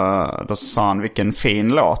sa han, vilken fin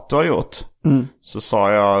låt du har gjort. Så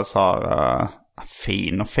sa jag så här,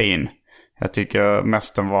 fin. Jag tycker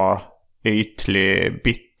mest den var ytlig,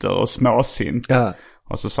 bitter och småsint.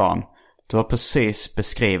 Och så sa han, du har precis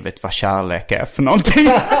beskrivit vad kärlek är för någonting.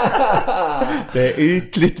 Det är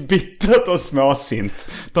ytligt, bittert och småsint.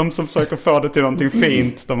 De som försöker få det till någonting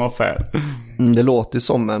fint, de har fel. Det låter ju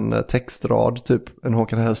som en textrad, typ en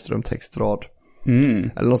Håkan Hellström textrad.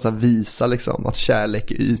 Eller något sånt visa liksom, att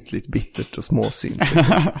kärlek är ytligt, bittert och småsint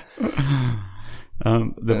liksom.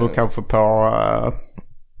 Det beror kanske på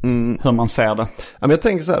hur man ser det. Ja, men jag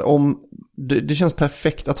tänker så här, om det känns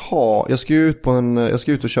perfekt att ha. Jag ska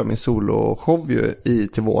ut och köra min soloshow ju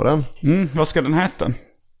till våren. Vad ska den heta?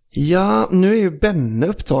 Ja, nu är ju Benne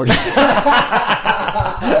upptagen.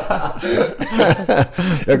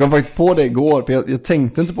 Jag kom faktiskt på det igår, för jag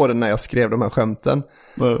tänkte inte på det när jag skrev de här skämten.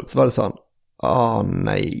 Så var det sån,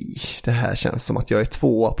 nej, det här känns som att jag är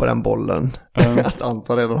 2 på den bollen. Att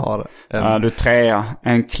Anton redan har du är 3.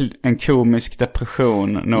 En komisk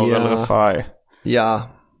depression, Nour El Refai. Ja.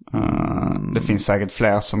 Det finns säkert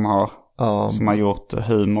fler som har gjort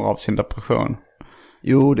humor av sin depression.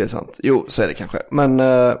 Jo, det är sant. Jo, så är det kanske. Men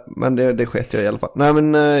det sket jag i alla fall. Nej,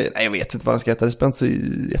 men jag vet inte vad den ska heta. Det spelar inte så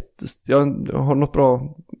jag har något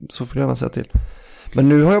bra, så får jag gärna säga till. Men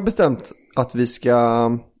nu har jag bestämt att vi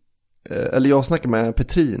ska... Eller jag snackade med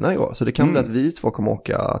Petrina igår. Så det kan bli att vi 2 kommer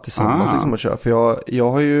åka tillsammans liksom och köra. För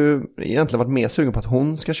jag har ju egentligen varit mer sugen på att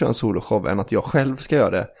hon ska köra en soloshow än att jag själv ska göra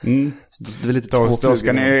det. Så det är lite då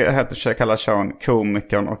ska ni kalla showen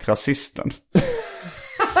Komikern och Rasisten.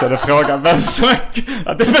 Så det frågar vem som är...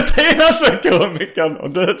 Att det är Petrina som är komikern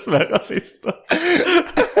och du som är rasisten.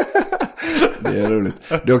 Det är roligt.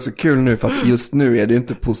 Det är också kul nu för att just nu är det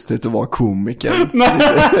inte positivt att vara komiker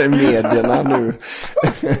i medierna nu.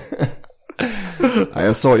 Ja,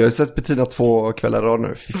 jag har ju sett Petrina 2 kvällar i rad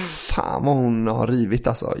nu. Fy fan vad hon har rivit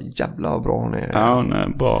alltså. Jävla vad bra hon är. Ja, hon är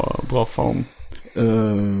bra form.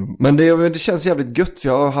 Men det känns jävligt gött, för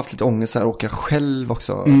jag har haft lite ångest här, åka själv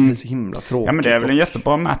också. Det är så himla tråkigt. Ja, men det är väl en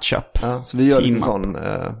jättepbra matchup. Ja, så vi gör lite sån,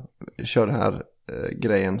 kör den här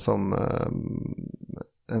grejen som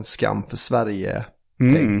en skam för Sverige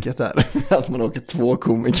tänket där. Att man åker 2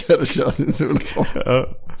 komiker och kör sin solshow.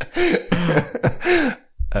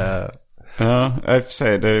 Ja, i och för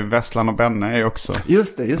sig, det är Vesslan och Benne är också.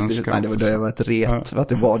 Just det. Nej, det var det jag var ett ret. För att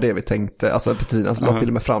det var det vi tänkte. Alltså Petrina la till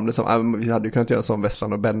och med fram det som, vi hade ju kunnat göra som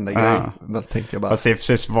Vesslan och Benne-grej. Men så tänkte jag bara... Fast det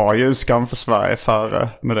precis var ju skam för Sverige före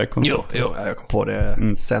med det konceptet. Jo, jag kom på det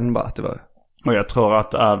sen bara att det var... Och jag tror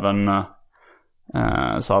att även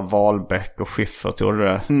så här Wahlbeck och Schyffert gjorde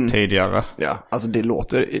det tidigare. Ja, alltså det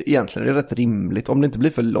låter egentligen det är rätt rimligt. Om det inte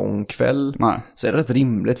blir för lång kväll så är det rätt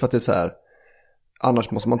rimligt, för att det är så här...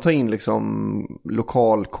 Annars måste man ta in liksom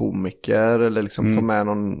lokalkomiker eller liksom ta med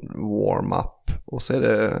någon warm-up. Och så är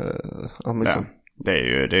det... Ja, liksom. Det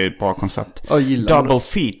är ett bra koncept. Double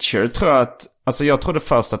feature tror jag att... Alltså jag trodde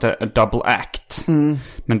först att det är double act.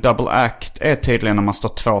 Men double act är tydligen när man står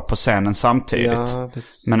 2 på scenen samtidigt. Ja,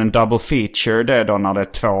 men en double feature, det är då när det är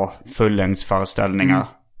 2 fullängdsföreställningar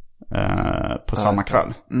på samma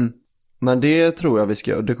kväll. Men det tror jag vi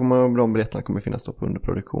ska, de biljetterna kommer finnas då på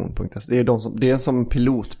underproduktion.se. Det är som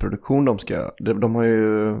pilotproduktion de ska,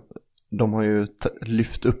 de har ju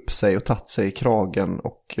lyft upp sig och tagit sig i kragen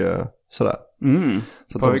och sådär.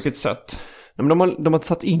 Så på vilket sätt? De har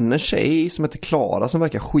tagit in en tjej som heter Klara som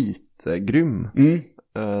verkar skitgrym.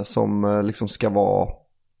 Som liksom ska vara...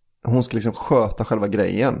 Hon ska liksom sköta själva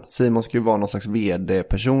grejen. Simon ska ju vara någon slags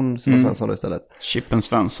vd-person, Simon Svensson då istället. Chippen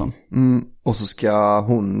Svensson. Och så ska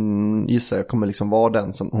hon, gissar jag, kommer liksom vara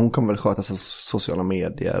den som... Hon kommer väl sköta sociala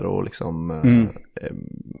medier och liksom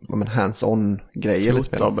hands-on-grejer.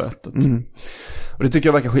 Fotarbetet. Och det tycker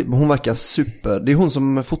jag verkar skit. Hon verkar super. Det är hon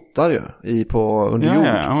som fotar ju under jord.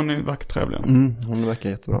 Ja, hon är verkar trevlig. Hon verkar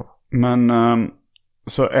jättebra. Men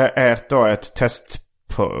så är det då ett test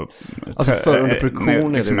på... Alltså för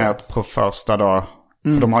underproduktion liksom är det på första dag.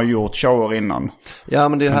 För de har gjort shower innan. Ja,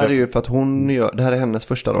 men det här är ju för att hon gör... Det här är hennes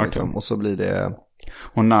första dag liksom, och så blir det...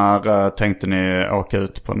 Och när tänkte ni åka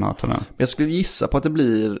ut på den här turnén? Jag skulle gissa på att det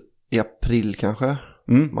blir i april kanske.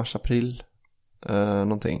 Mars-april.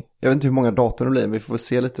 Någonting. Jag vet inte hur många datum det blir. Vi får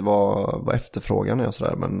se lite vad efterfrågan är och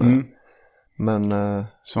sådär. Men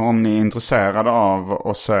så om ni är intresserade av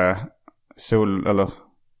att se eller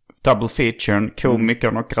double featuren,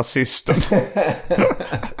 komikern och rasisten.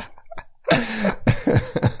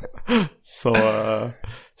 Så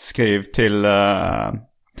skriv till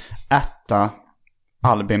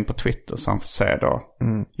Albin på Twitter så han får se då.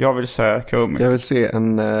 Jag vill se komiker. Jag vill se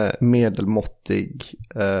en medelmåttig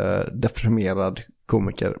deprimerad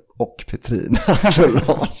komiker och Petrina. Alltså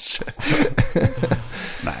Lars.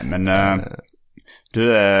 Nej, men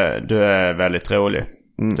du är väldigt rolig.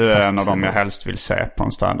 Du är en av dem jag helst vill se på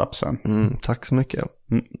en stand-up sen. Tack så mycket.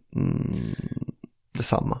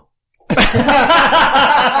 Detsamma.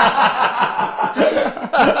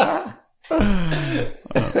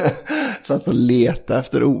 Satt och leta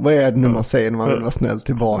efter vad är det nu man säger när man vill vara snäll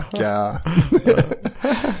tillbaka.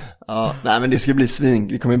 Ja, nej men det ska bli svin.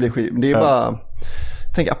 Det kommer bli skit. Det är bara...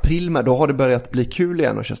 tänk april med, då har det börjat bli kul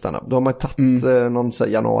igen att köra stand-up. Då har man tagit någon så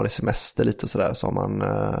här, januari-semester lite och sådär, så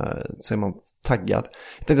är man taggad.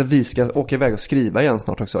 Jag tänkte att vi ska åka iväg och skriva igen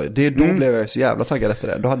snart också. Då blev jag så jävla taggad efter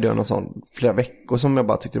det. Då hade jag någon sån flera veckor som jag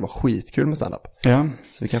bara tyckte det var skitkul med stand-up. Ja.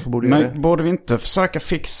 Så vi kanske borde göra det. Men borde vi inte försöka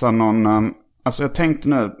fixa någon, alltså jag tänkte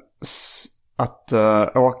nu att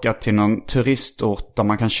åka till någon turistort där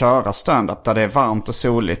man kan köra stand-up, där det är varmt och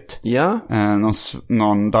soligt. Ja.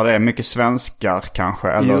 Någon där det är mycket svenskar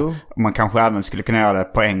kanske. Eller man kanske även skulle kunna göra det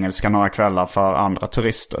på engelska några kvällar för andra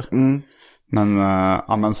turister.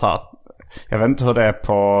 Men så här, jag vet inte hur det är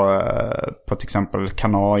på till exempel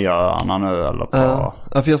Kanarieöarna nu eller på... Ja,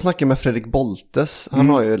 för jag snackade med Fredrik Boltes. Han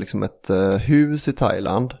har ju liksom ett hus i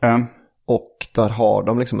Thailand. Och där har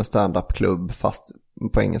de liksom en stand-up-klubb fast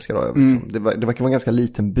på engelska då. Liksom. Det verkar vara en ganska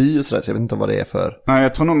liten by och sådär, så jag vet inte vad det är för. Nej,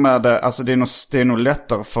 jag tror nog med det, alltså det är nog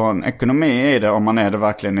lättare för en ekonomi i det om man är det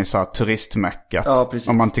verkligen i så här turistmäckat. Ja, precis.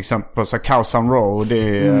 Om man till exempel så Khao San Road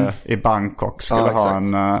i Bangkok skulle ha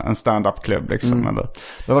en stand-up-klubb liksom. Eller?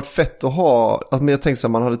 Det har varit fett att ha, alltså, men jag tänkte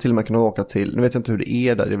att man hade till och med kunnat åka till, nu vet jag inte hur det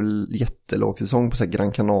är där, det är väl jättelåg säsong på så här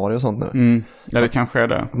Gran Canaria och sånt nu. Ja, det kanske är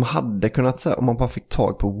det. Man hade kunnat säga, om man bara fick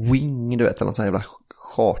tag på Wing, du vet, eller någon sån här jävla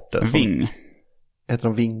charter. Ving. Heter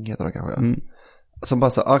de Ving, heter de kanske. Som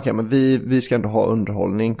bara så, okej, men vi ska ändå ha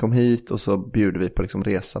underhållning, kom hit och så bjuder vi på liksom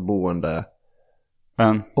resa, boende.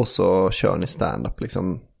 Och så kör ni stand-up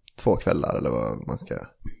liksom 2 kvällar eller vad man ska.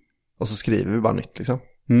 Och så skriver vi bara nytt liksom.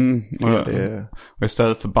 Och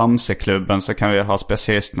istället för Bamseklubben så kan vi ha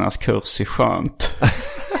specialisternas kurs i skönt.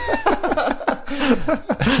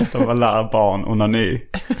 De var lära barn onani.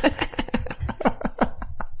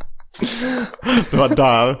 Det var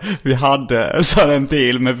där vi hade en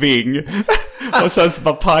deal med Ving. Och sen så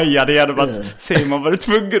bara pajade genom att Simon var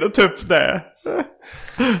tvungen att ta upp det.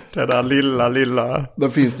 Det där lilla.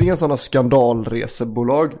 Men finns det inga sådana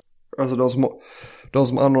skandalresebolag? Alltså de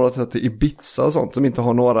som anordnat det till Ibiza och sånt, som inte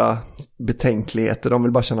har några betänkligheter. De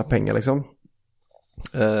vill bara tjäna pengar liksom.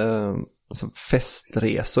 Alltså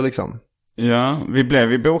festresor liksom. Ja,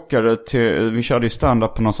 vi bokade till, vi körde ju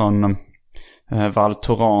stand-up på någon sån Val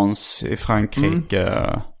Thorens i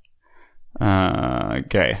Frankrike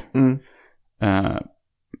grej.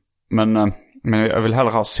 Men jag vill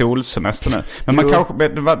hellre ha solsemester nu. Men man kanske,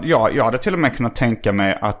 jag hade till och med kunnat tänka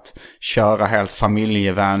mig att köra helt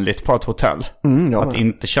familjevänligt på ett hotell. Att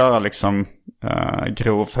inte köra liksom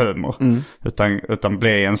grov humor. Utan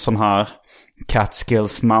bli en sån här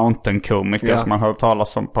Catskills Mountain-komiker som man hört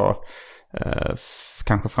talas om på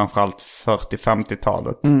kanske framförallt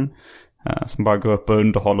 40-50-talet. Som bara går upp och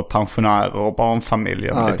underhåller pensionärer och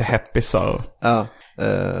barnfamiljer med lite happisar.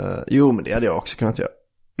 Jo, men det hade jag också kunnat göra.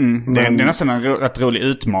 Det är nästan en rätt rolig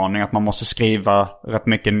utmaning att man måste skriva rätt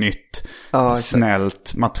mycket nytt,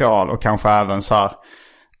 snällt material och kanske även så här,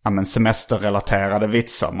 semesterrelaterade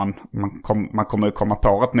vitsar. Man kommer ju komma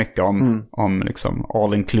på rätt mycket om liksom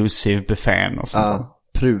all-inclusive buffén och sånt.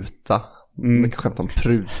 Pruta. Mycket skämt om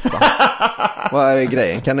pruta. Vad är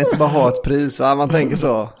grejen? Kan inte bara ha ett pris? Va? Man tänker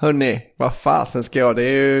så, hörni, vad fasen ska jag? Det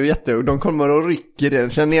är ju jätteung. De kommer och rycker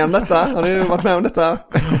det. Känner ni igen detta? Har ni varit med om detta?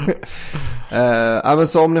 Men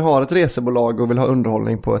så om ni har ett resebolag och vill ha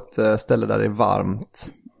underhållning på ett ställe där det är varmt,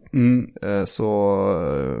 så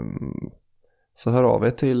hör av er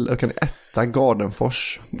till, eller kan ni etta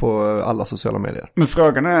Gardenfors på alla sociala medier. Men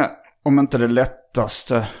frågan är om inte det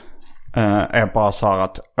lättaste är bara så här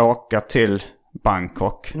att åka till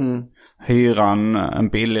Bangkok, hyra en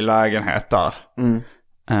billig lägenhet där,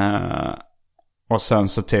 och sen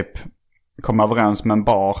så typ komma överens med en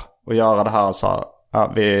bar och göra det här så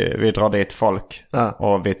här, vi drar dit folk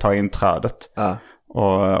och vi tar inträdet.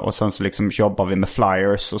 Och sen så liksom jobbar vi med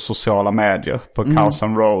flyers och sociala medier på Khao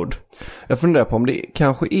San Road. Jag funderar på om det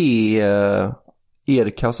kanske är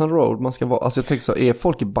det Khao San Road man ska vara. Alltså jag tänker så, är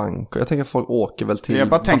folk i Bangkok? Jag tänker att folk åker väl till... Jag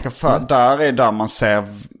bara tänker för där man ser,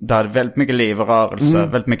 där är väldigt mycket liv och rörelse,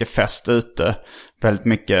 väldigt mycket fest ute, väldigt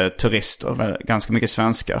mycket turister, ganska mycket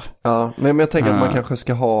svenskar. Ja, men jag tänker att man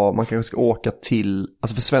kanske ska åka till,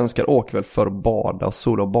 alltså för svenskar åker väl för att bada och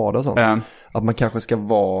sola och bada och sånt. Att man kanske ska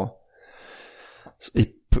vara i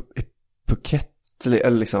Phuket eller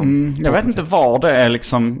liksom... Jag vet inte var det är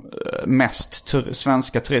liksom mest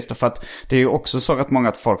svenska turister, för att det är ju också så att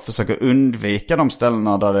många folk försöker undvika de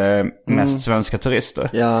ställena där det är mest svenska turister.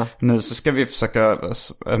 Nu så ska vi försöka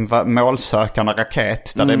en målsökande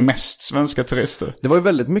raket där det är mest svenska turister. Det var ju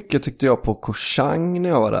väldigt mycket tyckte jag på Koh Chang när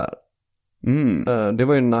jag var där. Det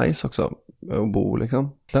var ju nice också att bo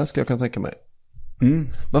liksom. Där ska jag kunna tänka mig.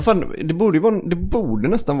 Men fan, det borde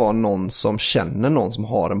nästan vara någon som känner någon som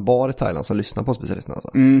har en bar i Thailand som lyssnar på specialisterna.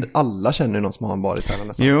 Alltså. Alla känner ju någon som har en bar i Thailand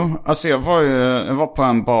nästan. Jo, alltså jag var på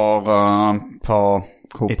en bar på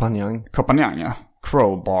Koh Phangan. Koh Phangan, ja.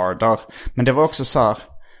 Crow Bar där. Men det var också så här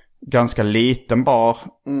ganska liten bar.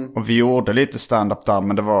 Och vi gjorde lite stand-up där,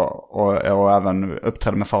 men det var och även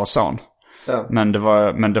uppträdde med far och son. Ja. Men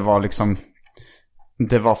det var liksom,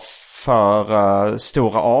 det var för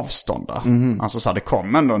stora avstånd där. Alltså så här, det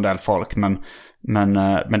kom ändå en del folk, men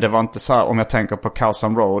det var inte så här, om jag tänker på Khao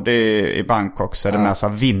San Road i Bangkok, så är det mer så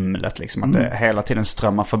här vimlet liksom, att det hela tiden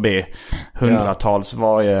strömmar förbi hundratals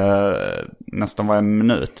nästan varje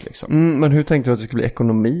minut liksom. Men hur tänkte du att det skulle bli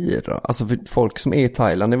ekonomi då? Alltså för folk som är i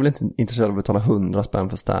Thailand är väl inte intresserade av att betala 100 spänn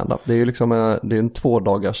för stand-up. Det är ju liksom det är en 2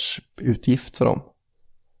 dagars utgift för dem.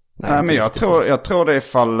 Nej, men jag tror det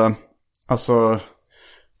ifall, alltså,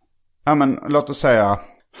 ja men låt oss säga,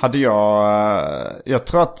 hade jag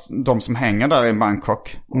tror att de som hänger där i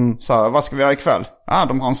Bangkok sa, vad ska vi göra ikväll?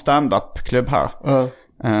 De har en stand-up-klubb här.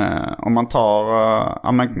 Om man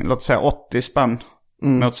tar, låt säga 80 spänn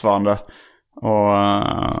motsvarande,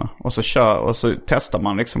 och så testar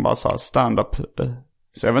man liksom bara så här stand-up.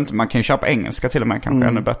 Så jag vet inte, man kan ju köpa engelska till och med kanske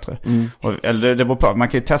ännu bättre. Eller det beror på, man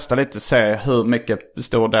kan ju testa lite, se hur mycket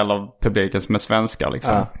stor del av publiken som är svenskar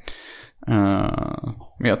liksom.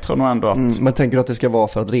 Men jag tror nog ändå att... Men tänker du att det ska vara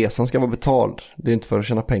för att resan ska vara betald? Det är inte för att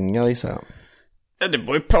tjäna pengar i sig. Det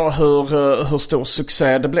beror ju på hur stor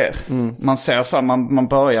succé det blir. Man ser så här, man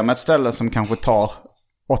börjar med ett ställe som kanske tar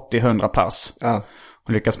 80-100 pers.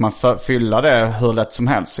 Och lyckas man fylla det hur lätt som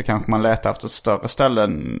helst, så kanske man letar efter ett större ställe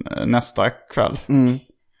nästa kväll.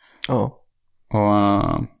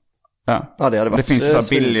 Det hade varit, det finns ju så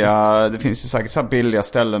billiga, det finns ju säkert så billiga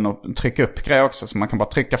ställen att trycka upp grejer också, så man kan bara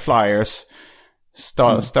trycka flyers.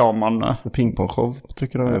 Står man pingpongshow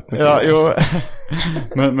trycker de upp.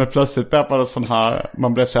 men plötsligt blir det sån här,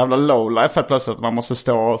 man blir så jävla lowlife för plötsligt man måste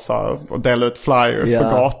stå och dela ut flyers på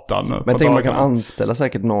gatan. Men tänk man kan anställa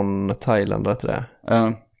säkert någon thailändare till det.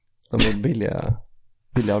 De är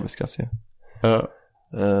billiga arbetskraft.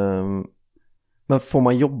 Men får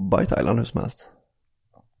man jobba i Thailand hur som helst?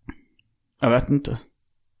 Jag vet inte.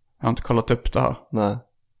 Jag har inte kollat upp det här. Nej.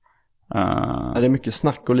 Det är mycket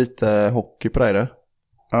snack och lite hockey på dig då.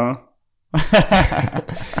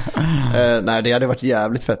 Nej, det hade varit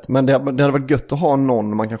jävligt fett. Men det hade varit gött att ha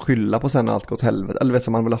någon man kan skylla på sen när allt går åt helvete. Eller vet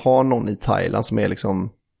du, man vill ha någon i Thailand som är liksom...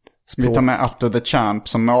 Vi tar med Atto the Champ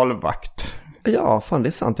som målvakt. Ja, fan det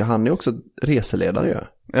är sant. Han är också reseledare ju.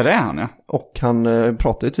 Ja, det är han, ja. Och han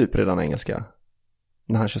pratar ju typ redan engelska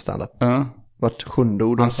när han kör stand-up. Vart 7:e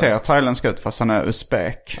ord. Han ser thailändsk ut fast han är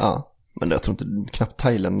uzbek. Ja, men jag tror inte knappt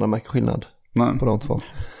thailändarna märker skillnad på de två.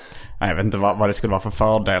 Nej, jag vet inte vad det skulle vara för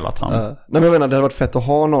fördel att han... Nej, men jag menar, det hade varit fett att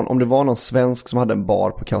ha någon, om det var någon svensk som hade en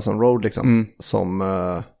bar på Khao San Road liksom, som...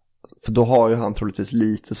 För då har ju han troligtvis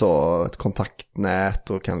lite så ett kontaktnät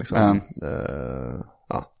och kan liksom...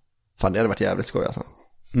 fan, det hade varit jävligt skoj alltså.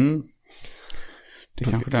 Det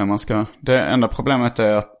är kanske det man ska... Det enda problemet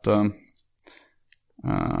är att...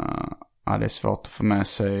 det är svårt att få med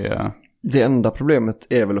sig... Det enda problemet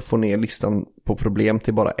är väl att få ner listan på problem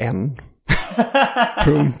till bara en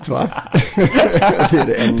punkt, va? Det är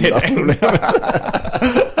det enda problemet.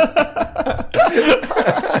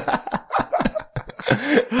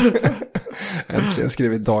 Äntligen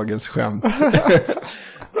skrivit dagens skämt.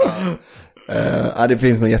 Det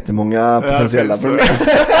finns nog jättemånga potentiella problem.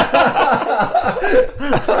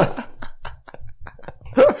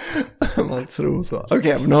 Man tror så.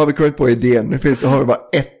 Okej, men nu har vi kommit på idén. Nu har vi bara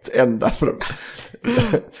ett enda problem.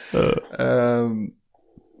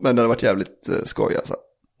 Men det har varit jävligt skoj alltså.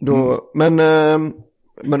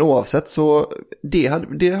 Men oavsett så det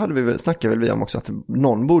hade vi väl, snackade väl vi om också, att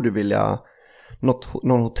någon borde vilja,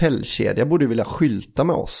 någon hotellkedja borde vilja skylta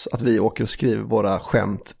med oss att vi åker och skriver våra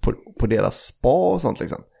skämt på deras spa och sånt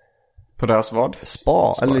liksom. På deras vad?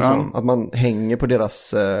 Spa, eller liksom att man hänger på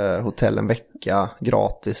deras hotell en vecka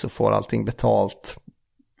gratis och får allting betalt.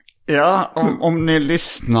 Ja, om ni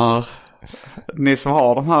lyssnar, ni som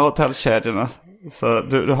har de här hotellkedjorna, så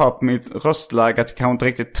du hör på mitt röstläge att jag kanske inte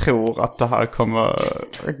riktigt tror att det här kommer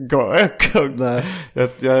gå.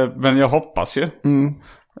 Men jag hoppas ju.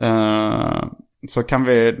 Så kan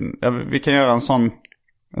vi kan göra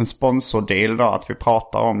en sponsordeal då, att vi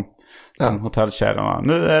pratar om de hotellkedjorna.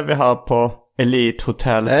 Nu är vi här på Elite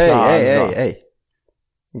Hotel Plaza. Hej.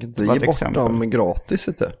 Jag kan inte ge bort dem gratis,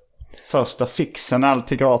 vet du. Första fixen är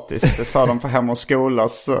alltid gratis. Det sa de på Hem och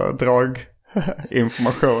Skolas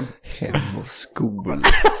draginformation. Hem och Skola.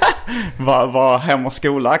 var Hem och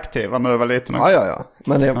Skola aktiva när du var liten också? Ja.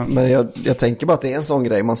 Men jag tänker bara att det är en sån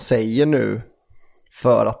grej man säger nu.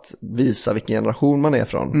 för att visa vilken generation man är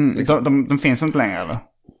från. Liksom. De finns inte längre eller?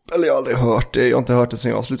 Eller jag har aldrig hört det. Jag har inte hört det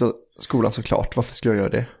sedan jag slutade skolan såklart. Varför skulle jag göra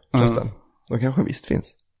det förresten? De kanske visst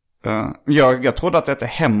finns. Jag trodde att det hette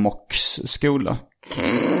Hemocks skola.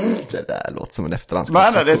 Det där låter som en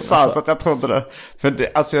efterhandskonstruktion. Nej, det är sant att jag trodde det. För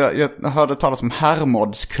det, alltså jag hörde talas om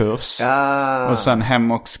Hermodskurs. Och sen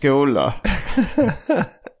Hemocks skola.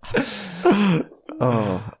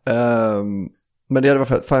 Men det hade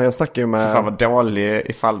varit fan, jag snackade ju med... Fan vad dålig,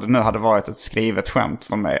 ifall det nu hade varit ett skrivet skämt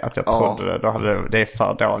för mig att jag trodde det, då hade det är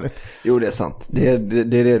för dåligt. Jo, det är sant. Det är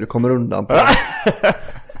det du kommer undan på.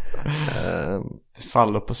 Det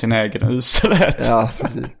faller på sin egen uselhet. Ja,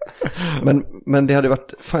 precis. Men det hade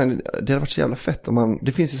varit fan, det hade varit så jävla fett om man,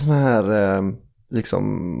 det finns ju såna här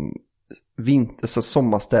liksom alltså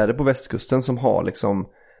sommarstäder på västkusten som har liksom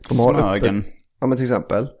de har Smögen. Öppet, ja men till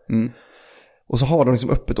exempel. Och så har de liksom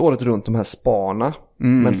öppet året runt de här sparna.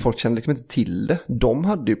 Men folk känner liksom inte till det. De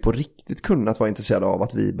hade ju på riktigt kunnat vara intresserade av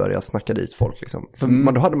att vi börjar snacka dit folk liksom.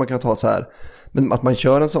 För då hade man kunnat ha så här, men att man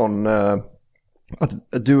kör en sån att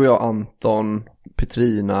du och jag, Anton,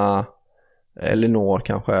 Petrina, Elinor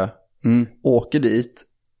kanske åker dit,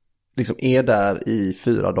 liksom är där i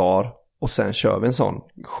 4 dagar och sen kör vi en sån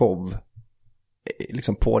show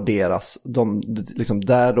liksom på deras, liksom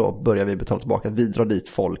där då börjar vi betala tillbaka, vi drar dit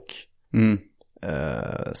folk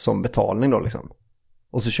som betalning då liksom.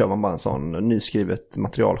 Och så kör man bara en sån nyskrivet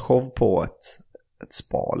materialshow på ett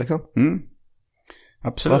spa liksom.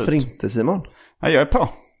 Absolut. Varför inte, Simon? Ja, jag är på.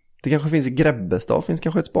 Det kanske finns i Grebbestad, finns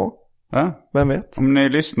kanske ett spa. Ja. Vem vet? Om ni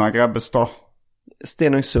lyssnar, Grebbestad.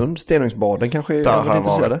 Stenungsund, Stenungsbaden kanske är där har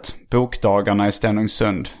intresserade. Varit bokdagarna i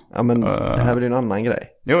Stenungsund. Ja, men det här är ju en annan grej.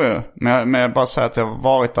 Jo. Men jag bara säger att jag har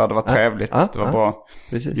varit där, det var trevligt. Det var bra.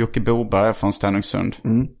 Precis. Jocke Boberg från Stenungsund.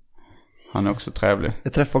 Han är också trevlig.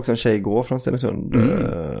 Jag träffade också en tjej igår från Stenungsund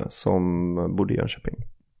som bodde i Jönköping.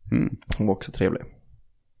 Hon var också trevlig.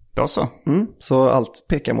 Då så. Så allt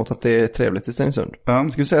pekar mot att det är trevligt i Stenungsund.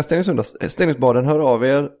 Ska vi säga Stenungsund? Stenungsbaden, hör av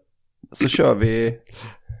er så kör vi.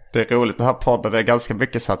 Det är roligt, det här podden är ganska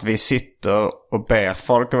mycket så att vi sitter och ber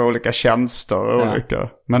folk av olika tjänster och olika.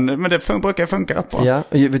 Men det brukar funka rätt bra. Ja,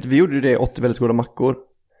 vi gjorde ju det 80 väldigt goda mackor.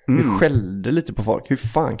 Vi skällde lite på folk. Hur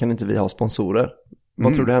fan kan inte vi ha sponsorer?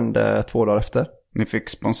 Vad tror du hände 2 dagar efter? Ni fick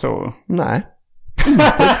sponsorer? Nej.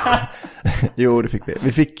 Jo, det fick vi.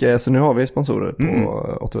 Vi fick, så nu har vi sponsorer på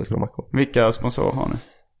 80 väldigt goda mackor. Vilka sponsorer har ni?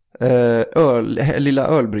 Lilla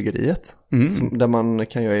ölbryggeriet där man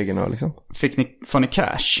kan göra egen öl liksom. Får ni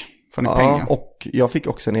cash? Får ni pengar? Och jag fick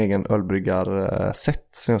också en egen ölbryggarset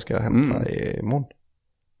som jag ska hämta imorgon.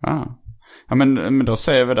 Ja, men då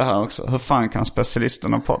säger vi det här också. Hur fan kan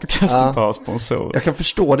specialisterna på podcasten ta sponsorer? Jag kan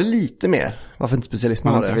förstå det lite mer. Varför inte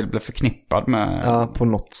specialisterna man inte vill bli förknippad med... Ja, på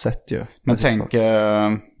något sätt ju. Men tänk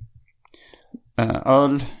öl...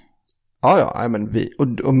 Ja, men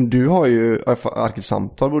om du har ju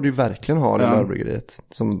Arkivsamtal borde ju verkligen ha det ölbryggeriet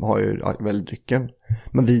som har ju väldrycken.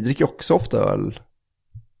 Men vi dricker också ofta öl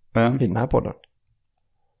i den här podden.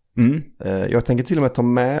 Jag tänker till och med ta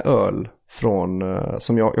med öl från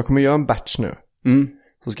som jag kommer göra en batch nu.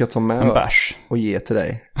 Så ska jag ta med öl och ge till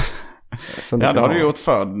dig. Ja, det har du gjort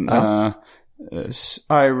för.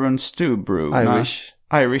 Iron Stew Brew.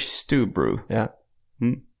 Irish Stew Brew. Ja.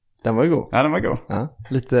 Den var ju god. Ja, den var god. Ja.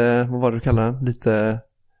 Lite, vad var det du kallade den? Lite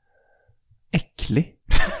äcklig.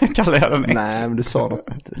 Kallar jag den äcklig? Nej, men du sa något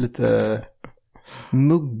lite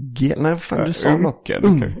muggig. Nej, vad fan, du sa något.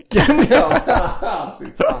 Unken. Ja.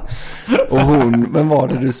 Och vem var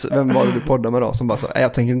det du poddade med då som bara sa,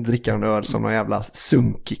 jag tänker inte dricka en öl som någon jävla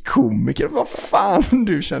sunkig komiker. Vad fan,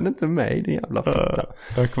 du känner inte mig, din jävla fitta.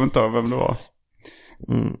 Jag kommer inte ihåg vem det var.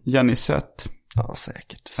 Jenny Sett. Ja,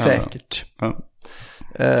 säkert. Ja.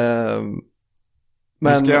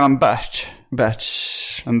 Men du ska göra en batch.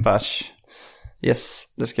 En batch. Yes,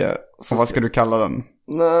 det ska jag. Och vad ska du kalla den?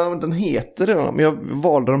 Nej, den heter det då. Men jag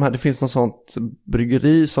valde de här, det finns något sånt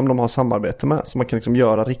bryggeri som de har samarbete med. Så man kan liksom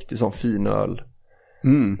göra riktigt sån fin öl.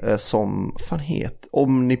 Som, fan heter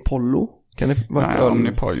Omnipollo? Kan det vara Nej,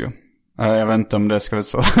 Omnipollo. Jag vet inte om det ska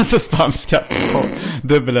vara så spanska.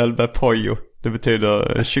 Dubbel-L pollo. Det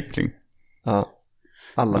betyder kyckling. Ja.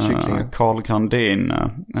 Alla kycklingar. Carl Grandin,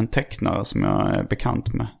 en tecknare som jag är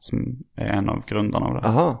bekant med, som är en av grundarna av det.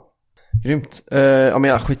 Aha, grymt. Ja,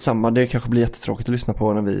 men skitsamma, det kanske blir jättetråkigt att lyssna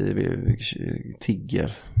på när vi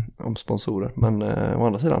tigger om sponsorer. Men å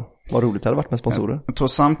andra sidan, vad roligt det hade varit med sponsorer. Jag tror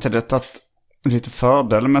samtidigt att lite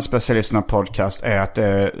fördel med specialisterna podcast är att det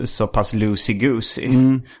är så pass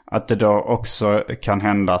loosey-goosey. Att det då också kan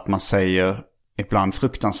hända att man säger ibland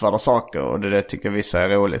fruktansvärda saker, och det tycker vissa är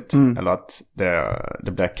roligt. Eller att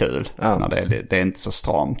det blir kul när det är inte så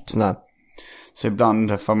stramt. Nej. Så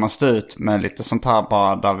ibland får man stå ut med lite sånt här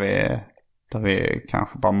bara där vi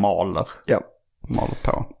kanske bara maler. Ja. Maler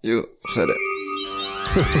på. Jo, så är det.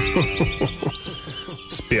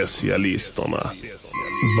 Specialisterna.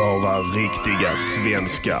 Våra riktiga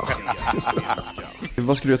svenskar.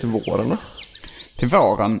 Vad ska du göra till våren då? Till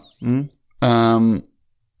våren?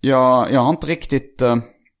 Jag har inte riktigt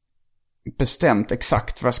bestämt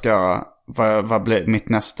exakt vad jag ska göra. Vad blir mitt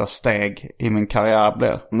nästa steg i min karriär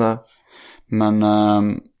blir. Nej. Men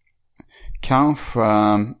kanske...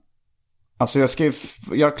 Alltså jag ska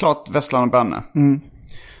göra klart Vesslan och Benne.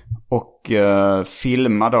 Och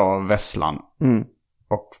filma då Vesslan.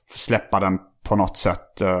 Och släppa den på något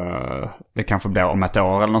sätt. Det kanske blir om ett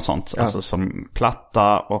år eller något sånt. Ja. Alltså som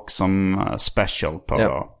platta och som special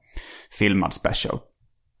på filmad special.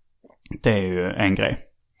 Det är ju en grej.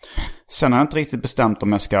 Sen har jag inte riktigt bestämt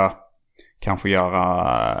om jag ska kanske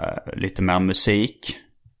göra lite mer musik.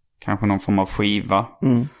 Kanske någon form av skiva.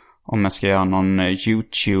 Om jag ska göra någon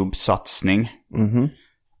YouTube-satsning.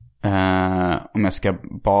 Om jag ska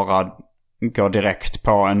bara gå direkt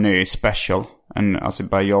på en ny special. Alltså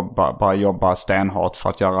bara jobba stenhårt för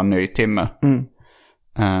att göra en ny timme.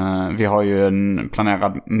 Vi har ju en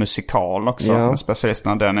planerad musikal också med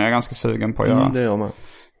specialisterna. Den är jag ganska sugen på att göra. Det gör man.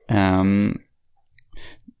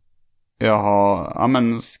 Jag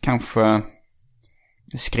har kanske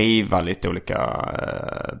skriva lite olika...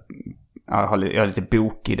 Jag har lite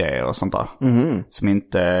bokidéer och sånt där. Som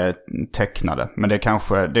inte är tecknade. Men det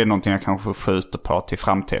är någonting jag kanske skjuter på till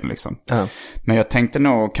framtiden liksom. Men jag tänkte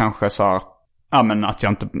nog kanske så här, att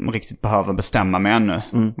jag inte riktigt behöver bestämma mig ännu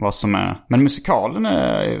vad som är. Men musikalen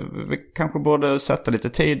vi kanske borde sätta lite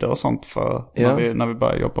tider och sånt för när vi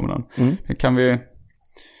börjar jobba med den. Det kan vi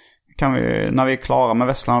när vi är klara med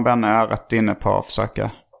Vesslan och Benne är rätt inne på att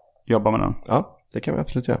försöka jobba med den. Ja, det kan vi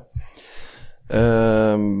absolut göra.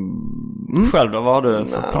 Själv då, vad har du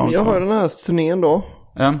för plan? Jag har den här turnén då.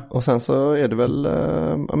 Och sen så är det väl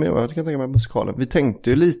jag kan tänka mig musikalen. Vi tänkte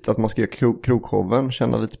ju lite att man ska göra krogshowen,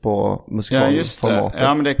 känna lite på musikalformatet.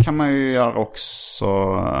 Ja, men det kan man ju göra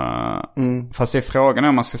också. Fast det är frågan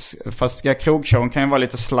om man ska... Fast krogshowen kan ju vara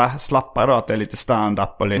lite slappare då, att det är lite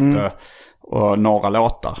stand-up och lite... Och några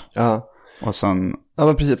låtar. Ja. Och sen... Ja,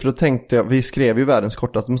 men precis, för då tänkte jag, vi skrev ju världens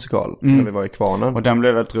kortaste musikal när vi var i Kvarnen. Och den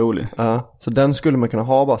blev väldigt rolig. Ja, så den skulle man kunna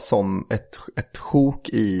ha bara som ett sjok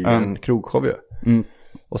i en krogshow ju.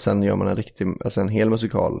 Och sen gör man en hel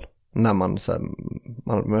musikal när man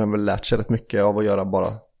har väl lärt sig rätt mycket av att göra bara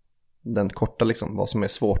den korta liksom, vad som är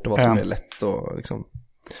svårt och vad som är lätt och liksom.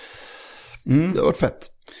 Det har varit fett.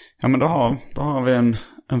 Ja, men då har vi en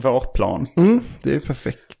vårplan. Det är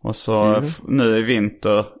perfekt. Och så nu i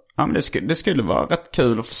vinter, men det skulle vara rätt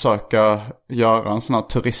kul att försöka göra en sån här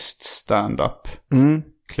turist-stand-up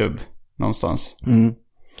klubb någonstans.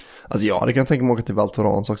 Alltså det kan jag tänka mig att åka till Val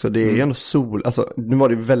Thorens också. Det är ju ändå sol, alltså nu var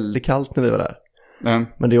det väldigt kallt när vi var där.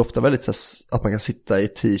 Men det är ofta väldigt så att man kan sitta i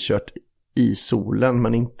t-shirt i solen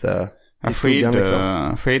men inte i skuggan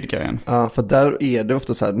liksom. Skidgrejen. Ja, för där är det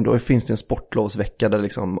ofta så här, då finns det en sportlovsvecka där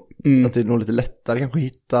liksom, att det är nog lite lättare kanske att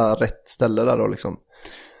hitta rätt ställe där då liksom.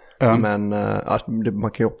 Men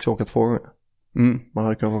man kan ju också åka 2 gånger. Man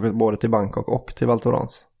hade kunnat åka både till Bangkok och till Val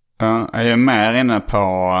Thorens. Jag är mer inne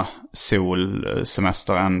på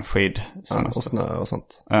solsemester än skidsemester. Och snö och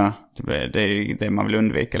sånt. Ja, det är ju det man vill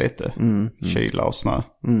undvika lite. Kyla och snö.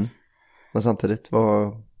 Men samtidigt,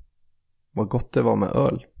 vad gott det var med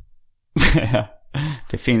öl.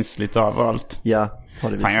 Det finns lite överallt. Ja,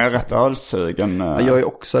 har det visat. Jag är rätt ölsugen. Ja, jag är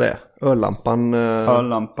också det. Öllampan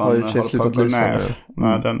har ju håller på att gå ner.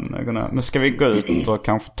 Den går ner. Men ska vi gå ut och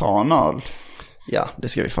kanske ta en öl? Ja, det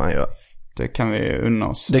ska vi fan göra. Det kan vi unna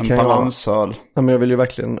oss. Det en balansöl. Ja, men jag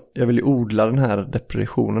vill ju odla den här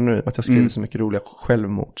depressionen nu. Att jag skriver så mycket roliga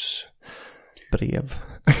självmordsbrev.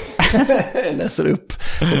 Jag läser upp.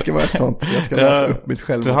 Det ska vara ett sånt. Jag ska läsa upp mitt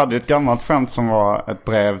självmord. Du hade ett gammalt skämt som var ett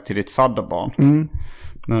brev till ditt fadderbarn.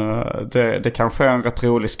 Det kanske är en rätt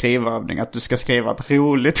rolig skrivövning. Att du ska skriva ett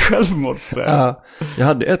roligt självmordsbrev. Ja, jag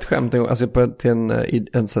hade ett skämt en gång. Alltså till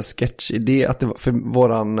en sån sketchidé. Att det var för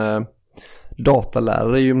våran...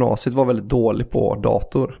 datalärare i gymnasiet var väldigt dålig på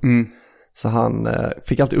dator. Så han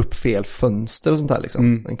fick alltid upp fel fönster och sånt där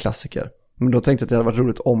liksom. En klassiker. Men då tänkte jag att det hade varit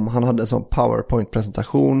roligt om han hade en sån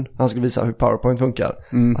PowerPoint-presentation. Han skulle visa hur PowerPoint funkar.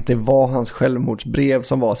 Att det var hans självmordsbrev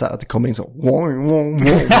som var så här att det kom in så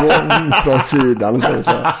från sidan.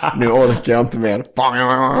 Så nu orkar jag inte mer.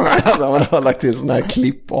 Man har lagt till såna här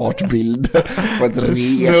klippartbilder på ett rep.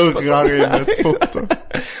 Snurrar in ett foto.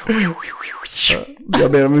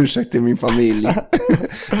 Jag ber om ursäkt till min familj.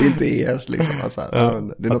 Det är inte er liksom. Alltså,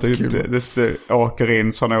 det är något kul. Det åker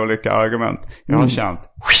in sådana olika argument. Jag har känt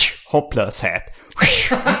hopplöshet.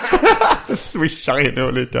 Det swishar in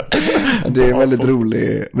olika. Det är väldigt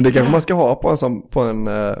roligt. Men det kanske man ska ha på en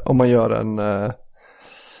om man gör en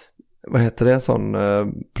vad heter det, en sån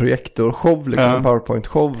projektorshow, liksom en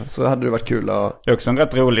PowerPoint-show, så hade det varit kul att... Det är också en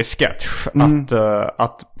rätt rolig sketch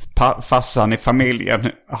att farsan i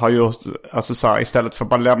familjen har gjort, alltså så här, istället för att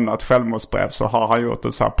bara lämna ett självmordsbrev så har han gjort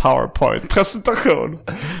en så här PowerPoint-presentation.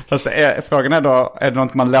 Alltså, frågan är då, är det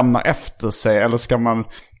något man lämnar efter sig, eller ska man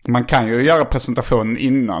kan ju göra presentationen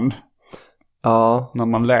innan. Ja. När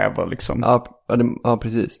man lever liksom. Ja,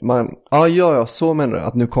 precis. Så menar du,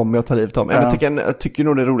 att nu kommer jag ta livet av mig. Jag tycker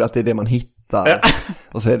nog det är roligt att det är det man hittar.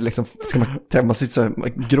 Och så är det liksom, man sitter så här,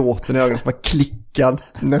 man gråter i ögonen, så man klickar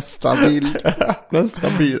nästa bild.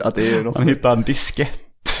 Att det är något man hittar en diskett.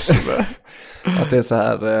 Att det är så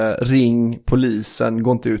här, ring polisen,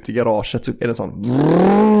 gå inte ut i garaget, så är det sån.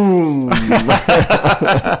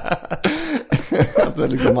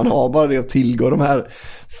 Att liksom, man har bara det att tillgå, de här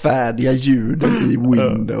färdiga ljuden i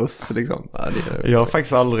Windows liksom. Jag har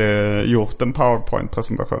faktiskt aldrig gjort en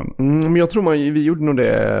PowerPoint-presentation. Men jag tror vi gjorde nog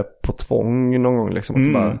det på tvång någon gång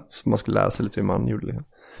liksom, att man skulle lära sig lite hur man gjorde liksom.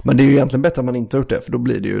 Men det är ju egentligen bättre att man inte har gjort det, för då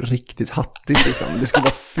blir det ju riktigt hattigt liksom. Det ska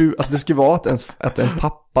vara alltså det ska vara att en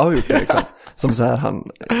pappa har gjort det liksom. Som så här, han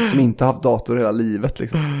som inte har haft dator hela livet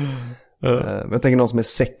liksom. Men jag tänker någon som är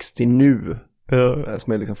 60 nu,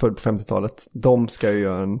 som är liksom född på 50-talet, de ska ju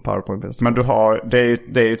göra en PowerPoint-presentation. Men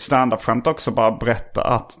det är ju ett stand-up-skämt också, bara berätta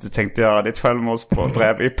att du tänkte göra ditt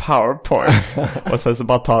självmordsbrev i PowerPoint. Och sen så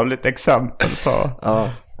bara ta lite exempel på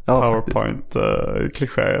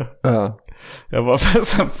PowerPoint-klichéer. Jag var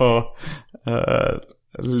förresten på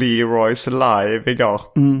Leroy's Live igår.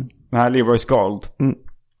 Nej, Leroy's Gold.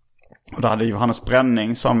 Och då hade Johannes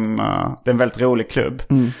Bränning som, det är en väldigt rolig klubb.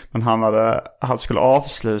 Men han skulle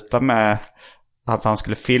avsluta med att han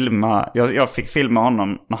skulle filma. Jag fick filma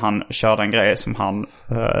honom när han körde en grej som han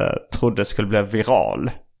trodde skulle bli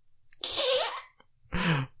viral.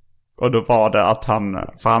 Och då var det att han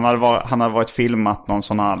hade varit filmat någon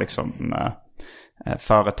sån här liksom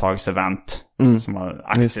företagsevent som var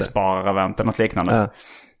aktiespararevent eller något liknande.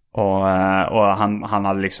 Och han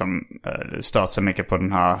hade liksom stört sig mycket på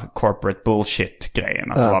den här corporate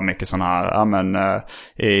bullshit-grejen. Att det var mycket sån här,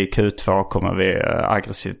 i Q2 kommer vi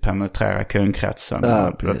aggressivt penetrera kundkretsen.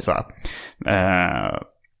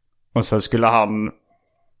 Och så skulle han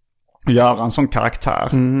göra en sån karaktär.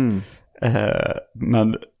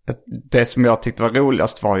 Men det som jag tyckte var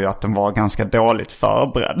roligast var ju att den var ganska dåligt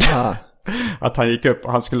förberedd. Att han gick upp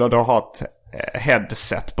och han skulle då ha ett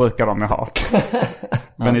headset, brukar de ju ha.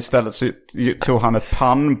 Men istället så tog han ett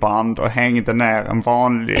pannband och hängde ner en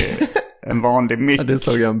vanlig mick. Ja, det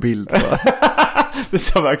såg jag en bild på. Det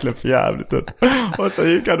såg verkligen för jävligt ut. Och så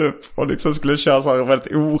gick han upp och liksom skulle köra så här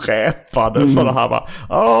väldigt orepade sådana här bara,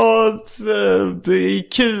 i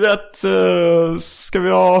Q1 ska vi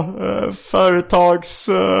ha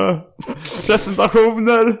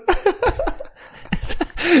företagspresentationer.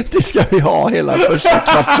 Det ska vi ha hela första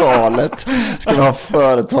kvartalet. Ska vi ha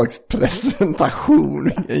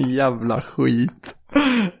företagspresentation. En jävla skit.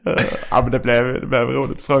 Ja, men det blev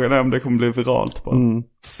roligt. Frågan är om det kommer bli viralt på.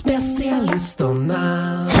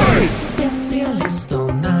 Specialisterna.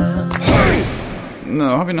 Nu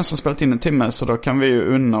har vi nästan spelat in en timme, så då kan vi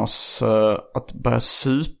ju unna oss att börja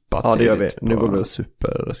supa. Ja, det gör vi. Nu går vi och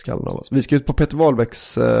superskallen av oss. Vi ska ut på Peter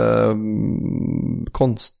Wahlbecks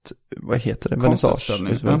konst... Vad heter det?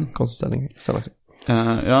 Konstutställning.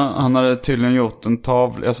 Ja, han hade tydligen gjort en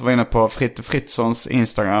tavla. Jag var inne på Fritte Fritzons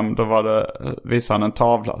Instagram. Då visade han en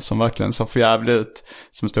tavla som verkligen så förjävlig ut.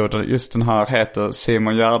 Som stod där, just den här heter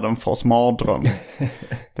Simon Gärdenfors mardröm.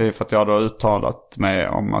 Det är för att jag då uttalat mig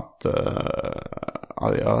om att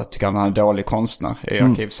jag tycker att han är en dålig konstnär i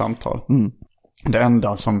arkivsamtal. Det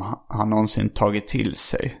enda som han någonsin tagit till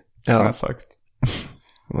sig, som jag sagt.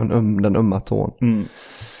 Den ömma tån.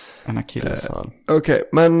 En akilleshäl. Okej,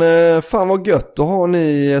 men fan vad gött. Då har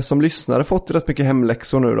ni som lyssnare fått rätt mycket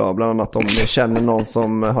hemläxor nu då. Bland annat om ni känner någon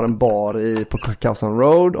som har en bar på Carson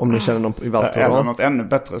Road. Om ni känner någon i Valtorp. Eller något ännu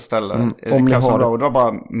bättre ställe. Om Carson Road var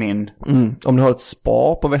bara min. Om ni har ett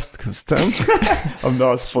spa på västkusten. Om ni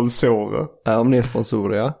har sponsorer. Om ni är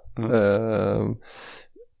sponsorer, ja.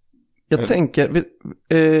 Jag tänker,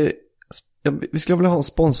 vi skulle vilja ha en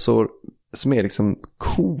sponsor som är liksom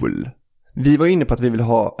cool. Vi var inne på att vi vill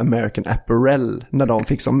ha American Apparel när de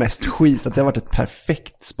fick som mest skit. Att det har varit ett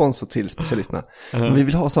perfekt sponsor till specialisterna. Men vi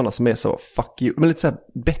vill ha sådana som är så fuck you. Men lite så här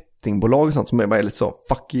bettingbolag och sånt som är bara lite så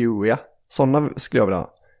fuck you, ja. Sådana skulle jag vilja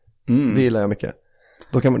ha. Det gillar jag mycket.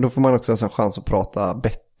 Då får man också en sån chans att prata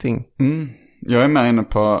betting. Jag är med inne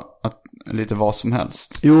på lite vad som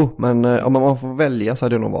helst. Jo, men om man får välja så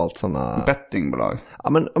hade jag nog valt sådana... Bettingbolag. Ja,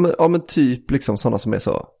 men typ liksom sådana som är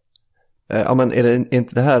så... Ja, men är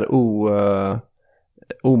inte det här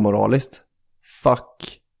omoraliskt?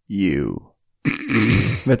 Fuck you.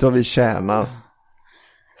 Vet du vad vi tjänar?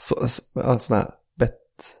 Sådana här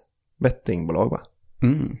bettingbolag, va?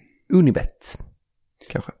 Unibet,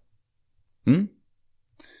 kanske.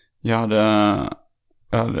 Jag hade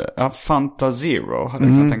Fanta Zero hade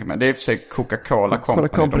jag kunnat tänka mig. Det är i och för sig Coca-Cola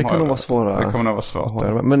Company. Det kommer nog vara svåra. Det kommer nog vara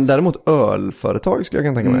svårt. Men däremot ölföretag skulle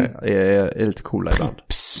jag kunna tänka mig är lite coola ibland.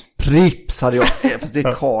 Prips hade jag. Fast det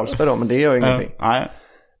är Carlsberg då, men det gör ingenting. Nej.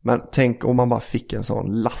 Men tänk om man bara fick en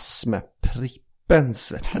sån lass med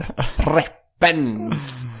Prippens, vet du.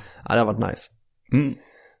 Preppens! Ja, det har varit nice.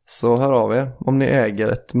 Så hör av er om ni äger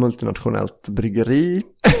ett multinationellt bryggeri.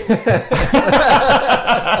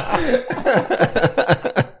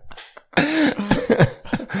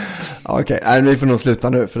 Okej, vi får nog sluta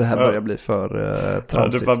nu för det här börjar bli för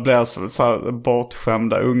tramsigt. Det bara blir som så här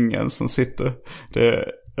bortskämda ungen som sitter.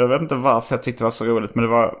 Jag vet inte varför jag tyckte det var så roligt, men det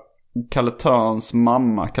var Calle Törns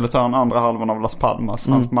mamma, Calle Törn, andra halvan av Las Palmas.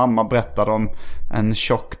 Hans mamma berättade om en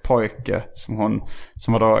tjock pojke som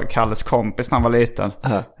var då Kalles kompis när han var liten.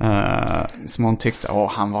 Som hon tyckte,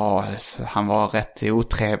 han var rätt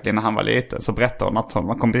otrevlig när han var liten. Så berättade hon att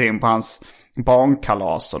hon kom in på hans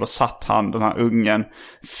barnkalas och då satt han, den här ungen,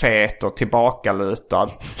 fet och tillbakalutad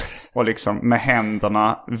och liksom med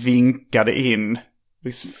händerna vinkade in,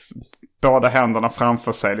 båda händerna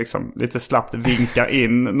framför sig, liksom lite slappt vinkar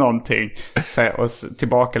in någonting och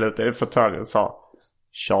tillbakalutad i fåtöljen och sa: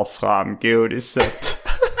 kör fram godiset.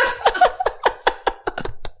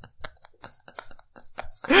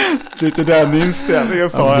 Lite den inställningen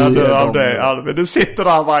får jag nu av dig, Albin. Du sitter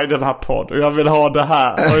där bara i den här podden och jag vill ha det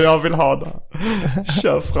här och jag vill ha det.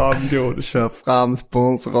 Kör fram godis. Kör fram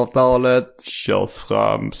sponsoravtalet. Kör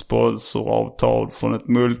fram sponsoravtal från ett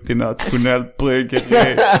multinationellt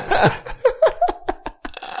bryggeri.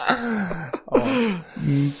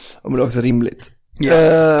 Men det är också rimligt.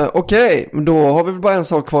 Okej, då har vi bara en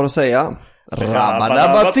sak kvar att säga.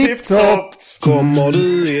 Rabba tipp-topp. Kommer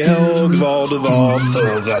du ihåg var du var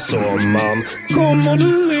förra sommaren? Kommer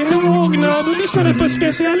du ihåg när du lyssnade på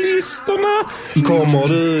specialisterna? Kommer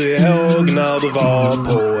du ihåg när du var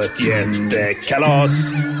på ett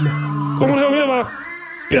jättekalas? Kommer du ihåg det, va?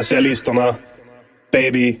 Specialisterna,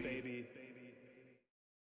 baby.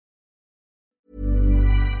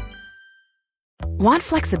 Want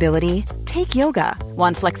flexibility? Take yoga.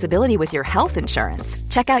 Want flexibility with your health insurance?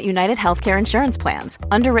 Check out United Healthcare Insurance Plans.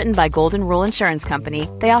 Underwritten by Golden Rule Insurance Company,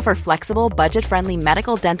 they offer flexible, budget-friendly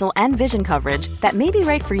medical, dental, and vision coverage that may be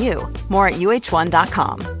right for you. More at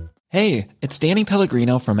uh1.com. Hey, it's Danny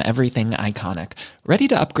Pellegrino from Everything Iconic. Ready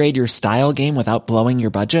to upgrade your style game without blowing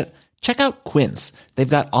your budget? Check out Quince. They've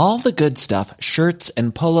got all the good stuff, shirts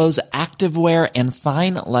and polos, activewear, and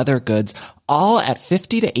fine leather goods, all at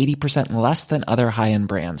 50 to 80% less than other high-end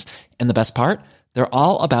brands. And the best part? They're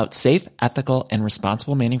all about safe, ethical, and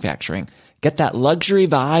responsible manufacturing. Get that luxury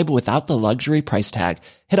vibe without the luxury price tag.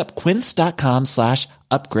 Hit up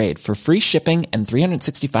quince.com/upgrade for free shipping and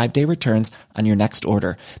 365-day returns on your next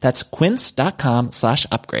order. That's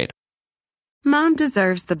quince.com/upgrade. Mom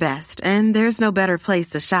deserves the best, and there's no better place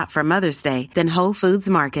to shop for Mother's Day than Whole Foods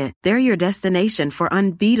Market. They're your destination for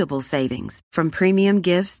unbeatable savings, from premium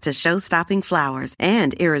gifts to show-stopping flowers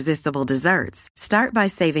and irresistible desserts. Start by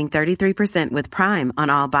saving 33% with Prime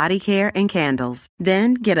on all body care and candles.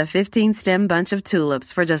 Then get a 15-stem bunch of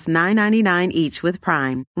tulips for just $9.99 each with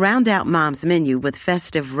Prime. Round out Mom's menu with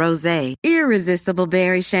festive rosé, irresistible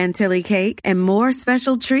berry chantilly cake, and more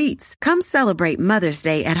special treats. Come celebrate Mother's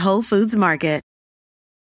Day at Whole Foods Market.